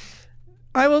 Yeah,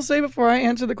 I will say before I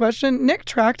answer the question, Nick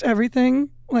tracked everything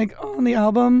like on the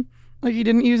album. Like he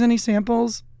didn't use any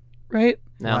samples, right?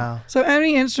 no. Wow. So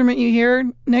any instrument you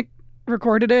hear, Nick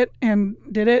recorded it and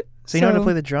did it. So you know how to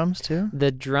play the drums too?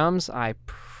 The drums I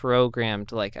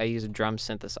programmed, like I used drum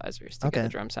synthesizers to Okay. get the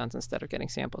drum sounds instead of getting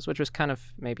samples, which was kind of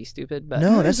maybe stupid, but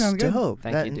No, that that's sounds good. dope.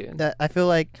 Thank you, dude. That I feel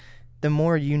like the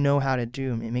more you know how to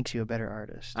do, it makes you a better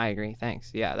artist. I agree.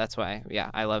 Thanks. Yeah, that's why. Yeah,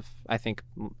 I think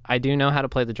I do know how to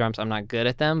play the drums. I'm not good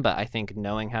at them, but I think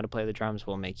knowing how to play the drums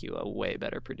will make you a way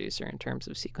better producer in terms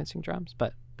of sequencing drums.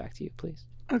 But back to you, please.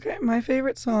 Okay, my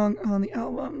favorite song on the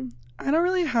album. I don't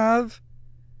really have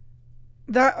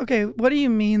that. Okay, what do you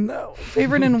mean though?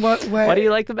 Favorite in what way? What do you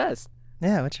like the best?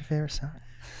 Yeah, what's your favorite song?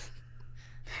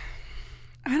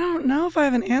 I don't know if I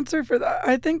have an answer for that.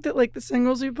 I think that like the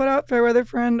singles we put out, Fairweather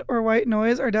Friend or White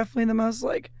Noise, are definitely the most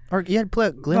like. Or you had to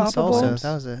play Glimpse also. Glimpse.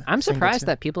 That was a. I'm single, surprised too.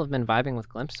 that people have been vibing with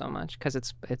Glimpse so much because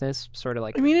it is sort of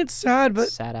like I mean, it's sad, a but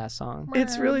sad ass song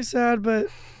it's really sad. But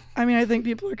I mean, I think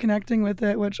people are connecting with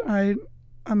it, which I'm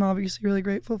obviously really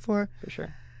grateful for. for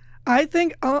sure. I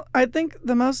think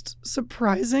the most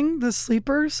surprising, the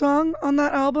sleeper song on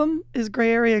that album is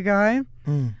Gray Area Guy.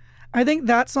 Mm. I think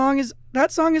that song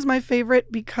is my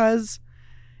favorite because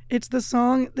it's the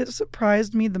song that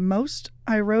surprised me the most.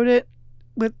 I wrote it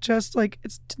with just like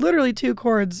it's literally 2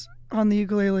 chords on the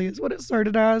ukulele is what it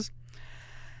started as.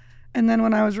 And then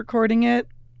when I was recording it,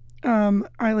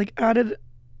 I like added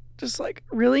just like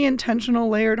really intentional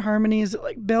layered harmonies that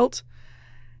like built.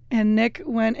 And Nick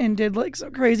went and did like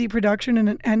some crazy production and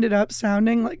it ended up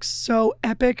sounding like so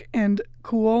epic and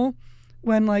cool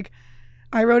when like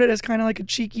I wrote it as kind of like a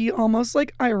cheeky, almost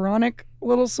like ironic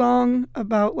little song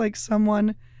about like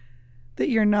someone that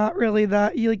you're not really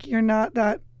that, you're not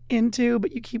that into,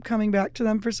 but you keep coming back to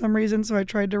them for some reason. So I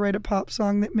tried to write a pop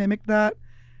song that mimicked that.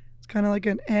 It's kind of like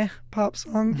an pop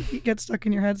song that gets stuck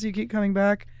in your head so you keep coming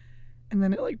back. And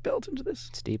then it like built into this.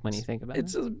 It's deep when you think about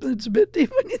It's it. a bit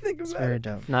deep when you think It's about very it.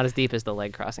 dope. Not as deep as the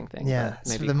leg crossing thing. Yeah, but it's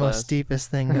maybe the close. most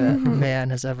deepest thing that man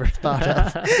has ever thought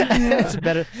of. It's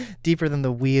better, deeper than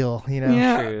the wheel, you know?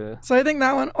 Yeah. True. So I think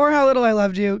that one, or How Little I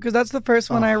Loved You, because that's the first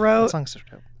one I That wrote. song's so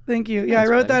dope. Thank you. Yeah, Thanks,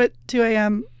 I wrote buddy. that at 2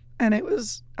 a.m. and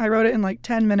I wrote it in like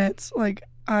 10 minutes. Like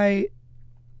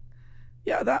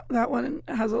that one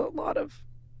has a lot of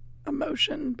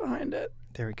emotion behind it.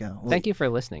 There we go. Thank you for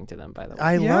listening to them, by the way.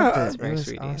 I Yeah. loved That's it. very It was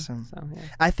sweet. of you. awesome. So, yeah.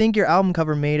 I think your album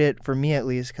cover made it, for me at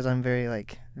least, because I'm very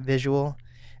like visual,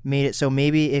 made it so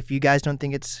maybe if you guys don't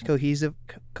think it's cohesive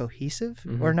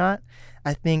Mhm. or not,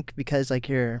 I think because like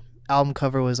your album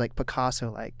cover was like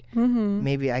Picasso like, Mm-hmm.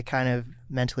 maybe I kind of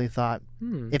mentally thought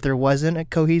Hmm. if there wasn't a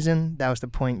cohesion, that was the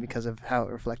point because of how it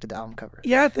reflected the album cover.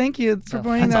 Yeah, thank you for So,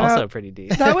 pointing That's that also out. pretty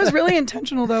deep. That was really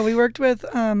intentional though. We worked with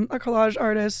a collage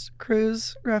artist,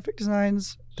 Cruz Graphic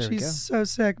Designs. There we She's go. so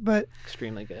sick, but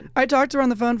Extremely good. I talked to her on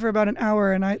the phone for about an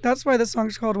hour, and that's why the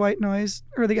song's called White Noise,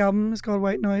 or the album is called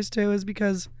White Noise too, is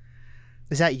because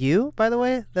Is that you, by the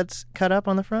way, that's cut up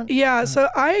on the front? yeah. So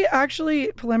I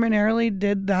actually preliminarily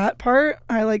did that part.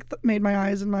 I like made my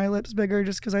eyes and my lips bigger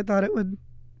just because I thought it would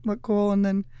look cool, and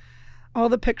then all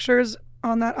the pictures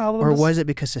on that album. Or was it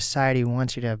because society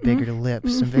wants you to have bigger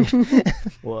lips and bigger?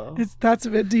 Whoa. That's a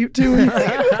bit deep too. When you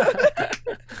think about it.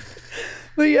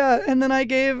 But yeah, and then I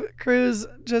gave Cruz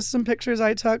just some pictures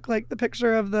I took, like the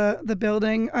picture of the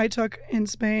building I took in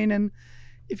Spain, and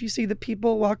if you see the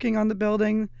people walking on the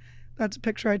building, that's a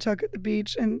picture I took at the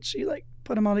beach, and she like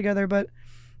put them all together. But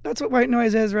that's what white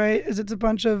noise is, right? Is it's a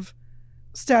bunch of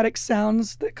static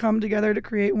sounds that come together to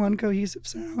create one cohesive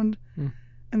sound. Hmm.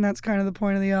 And that's kind of the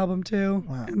point of the album too,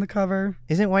 Wow. and the cover.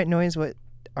 Isn't white noise what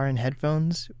are in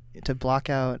headphones to block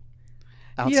out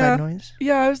outside noise?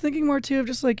 Yeah, I was thinking more too of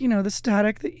just like, the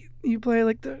static that you play,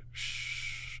 like the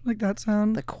shh, like that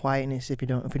sound. The quietness if we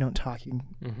don't talk, you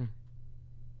can, Mhm.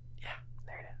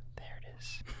 there it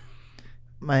is.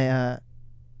 My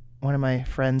one of my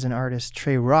friends and artists,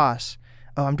 Trey Ross.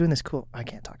 Oh, I'm doing this cool. I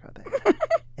can't talk about that.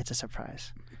 It's a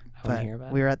surprise. I want But to hear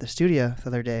about we it. were at the studio the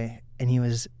other day, and he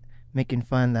was making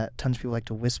fun that tons of people like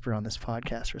to whisper on this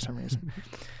podcast for some reason.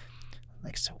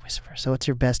 Likes to whisper. So, what's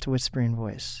your best whispering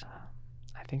voice?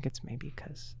 I think it's maybe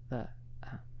because the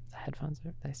headphones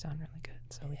they sound really good,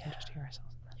 so we can just hear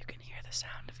ourselves in them. You can hear the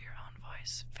sound of your own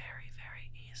voice very,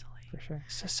 very easily. For sure.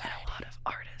 Society. A lot of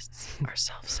artists are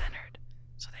self-centered,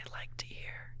 so they like to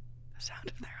hear the sound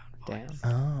of their own Damn. voice.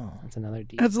 Oh. That's another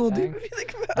deep. That's a little dive. deep if you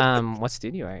think about it. What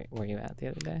studio were you at the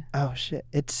other day? Oh shit!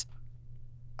 It's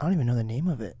I don't even know the name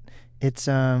of it. It's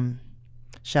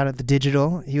shout out the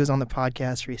Digital. He was on the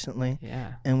podcast recently,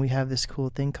 Yeah. and we have this cool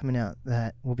thing coming out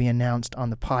that will be announced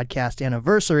on the podcast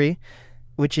anniversary,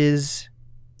 which is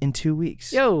in 2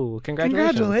 weeks. Yo,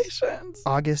 congratulations. Congratulations.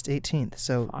 August 18th.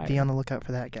 So be Fire. on the lookout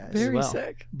for that, guys. Very well.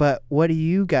 sick. But what do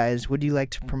you guys? What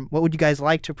would you guys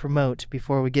like to promote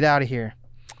before we get out of here?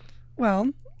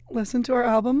 Well, listen to our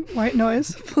album, White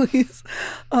Noise, please.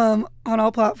 On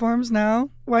all platforms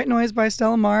now. White Noise by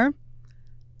Stella Mar.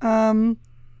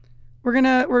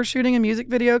 We're shooting a music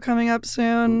video coming up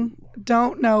soon.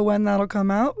 don't know when that'll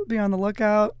come out. Be on the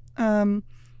lookout.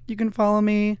 You can follow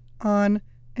me on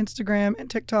Instagram and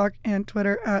TikTok and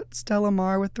Twitter at Stella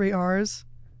Mar with 3 R's.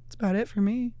 That's about it for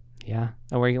me. Yeah.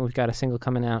 And we've got a single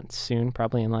coming out soon,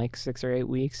 probably in like 6 or 8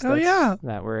 weeks. Oh, yeah.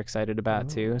 That we're excited about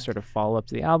too. Sort of follow up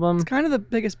to the album. It's kind of the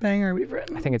biggest banger we've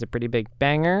written. I think it's a pretty big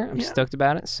banger. I'm Yeah. stoked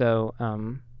about it. So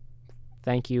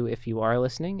thank you if you are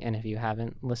listening, and if you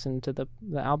haven't listened to the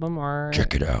album or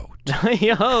Check it out.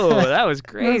 Yo, that was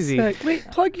crazy. That's sick.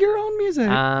 Wait, plug your own music.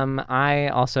 I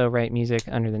also write music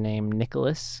under the name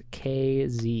Nicholas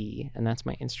KZ, and that's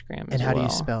my Instagram. And as how do you well.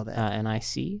 spell that?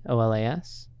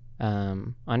 NICOLAS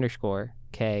 _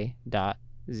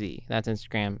 K.Z. That's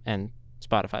Instagram, and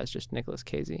Spotify is just Nicholas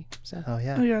KZ. So Oh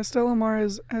yeah. Oh yeah, Stella Mar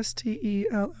is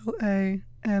STELLAMARRR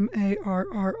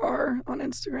on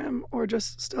Instagram, or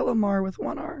just Stella Mar with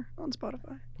 1 R on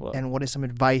Spotify. well, And what is some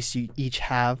advice you each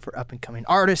have for up and coming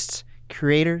artists,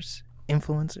 creators,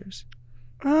 influencers?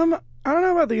 I don't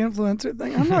know about the influencer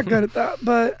thing. I'm not good at that,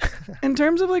 but in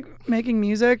terms of like making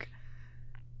music,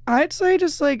 I'd say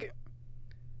just like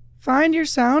find your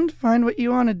sound, find what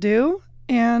you want to do,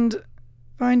 and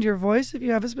find your voice if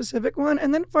you have a specific one,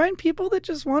 and then find people that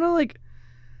just want to like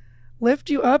lift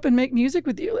you up and make music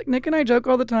with you. Like Nick and I joke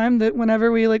all the time that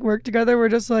whenever we like work together, we're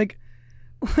just like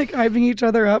hyping each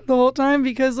other up the whole time,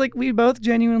 because like we both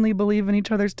genuinely believe in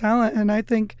each other's talent, and I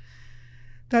think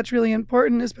that's really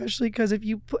important, especially because if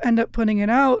you end up putting it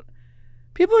out,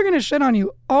 people are going to shit on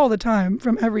you all the time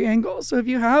from every angle. So if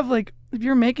you have like, if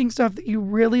you're making stuff that you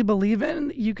really believe in,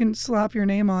 that you can slap your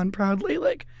name on proudly,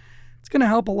 like it's going to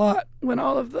help a lot when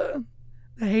all of the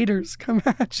haters come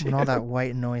at you. When all that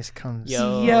white noise comes.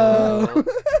 Yo.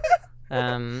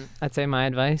 I'd say my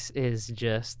advice is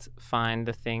just find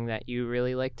the thing that you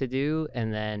really like to do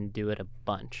and then do it a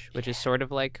bunch, which is sort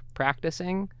of like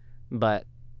practicing, but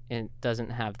it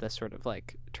doesn't have the sort of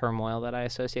like turmoil that I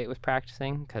associate with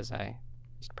practicing, because I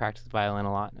used to practice violin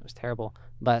a lot and it was terrible.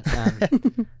 But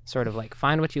sort of like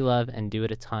find what you love and do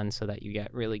it a ton so that you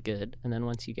get really good. And then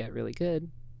once you get really good,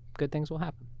 good things will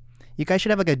happen. You guys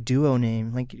should have like a duo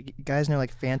name. Like you guys know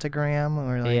like Fantagram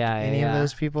or like any of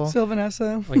those people.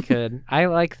 Sylvanessa. We could. I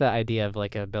like the idea of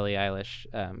like a Billie Eilish,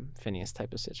 Phineas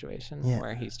type of situation, Yeah.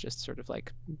 where he's just sort of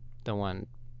like the one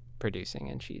producing,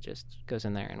 and she just goes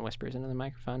in there and whispers into the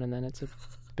microphone, and then it's a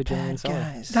bajillion Bad solo.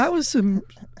 guys. That was some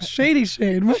shady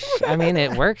shade. I mean,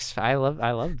 it works. I love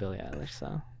Billie Eilish,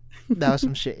 so That was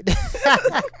some shade.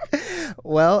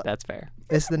 Well, that's fair.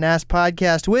 it's the NAS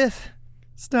podcast with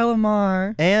Stella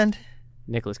Mar. and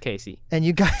Nicholas Casey,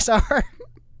 you guys are.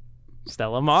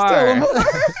 Stella Mar. Stella Mar.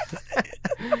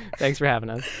 Thanks for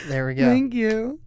having us. There we go. Thank you.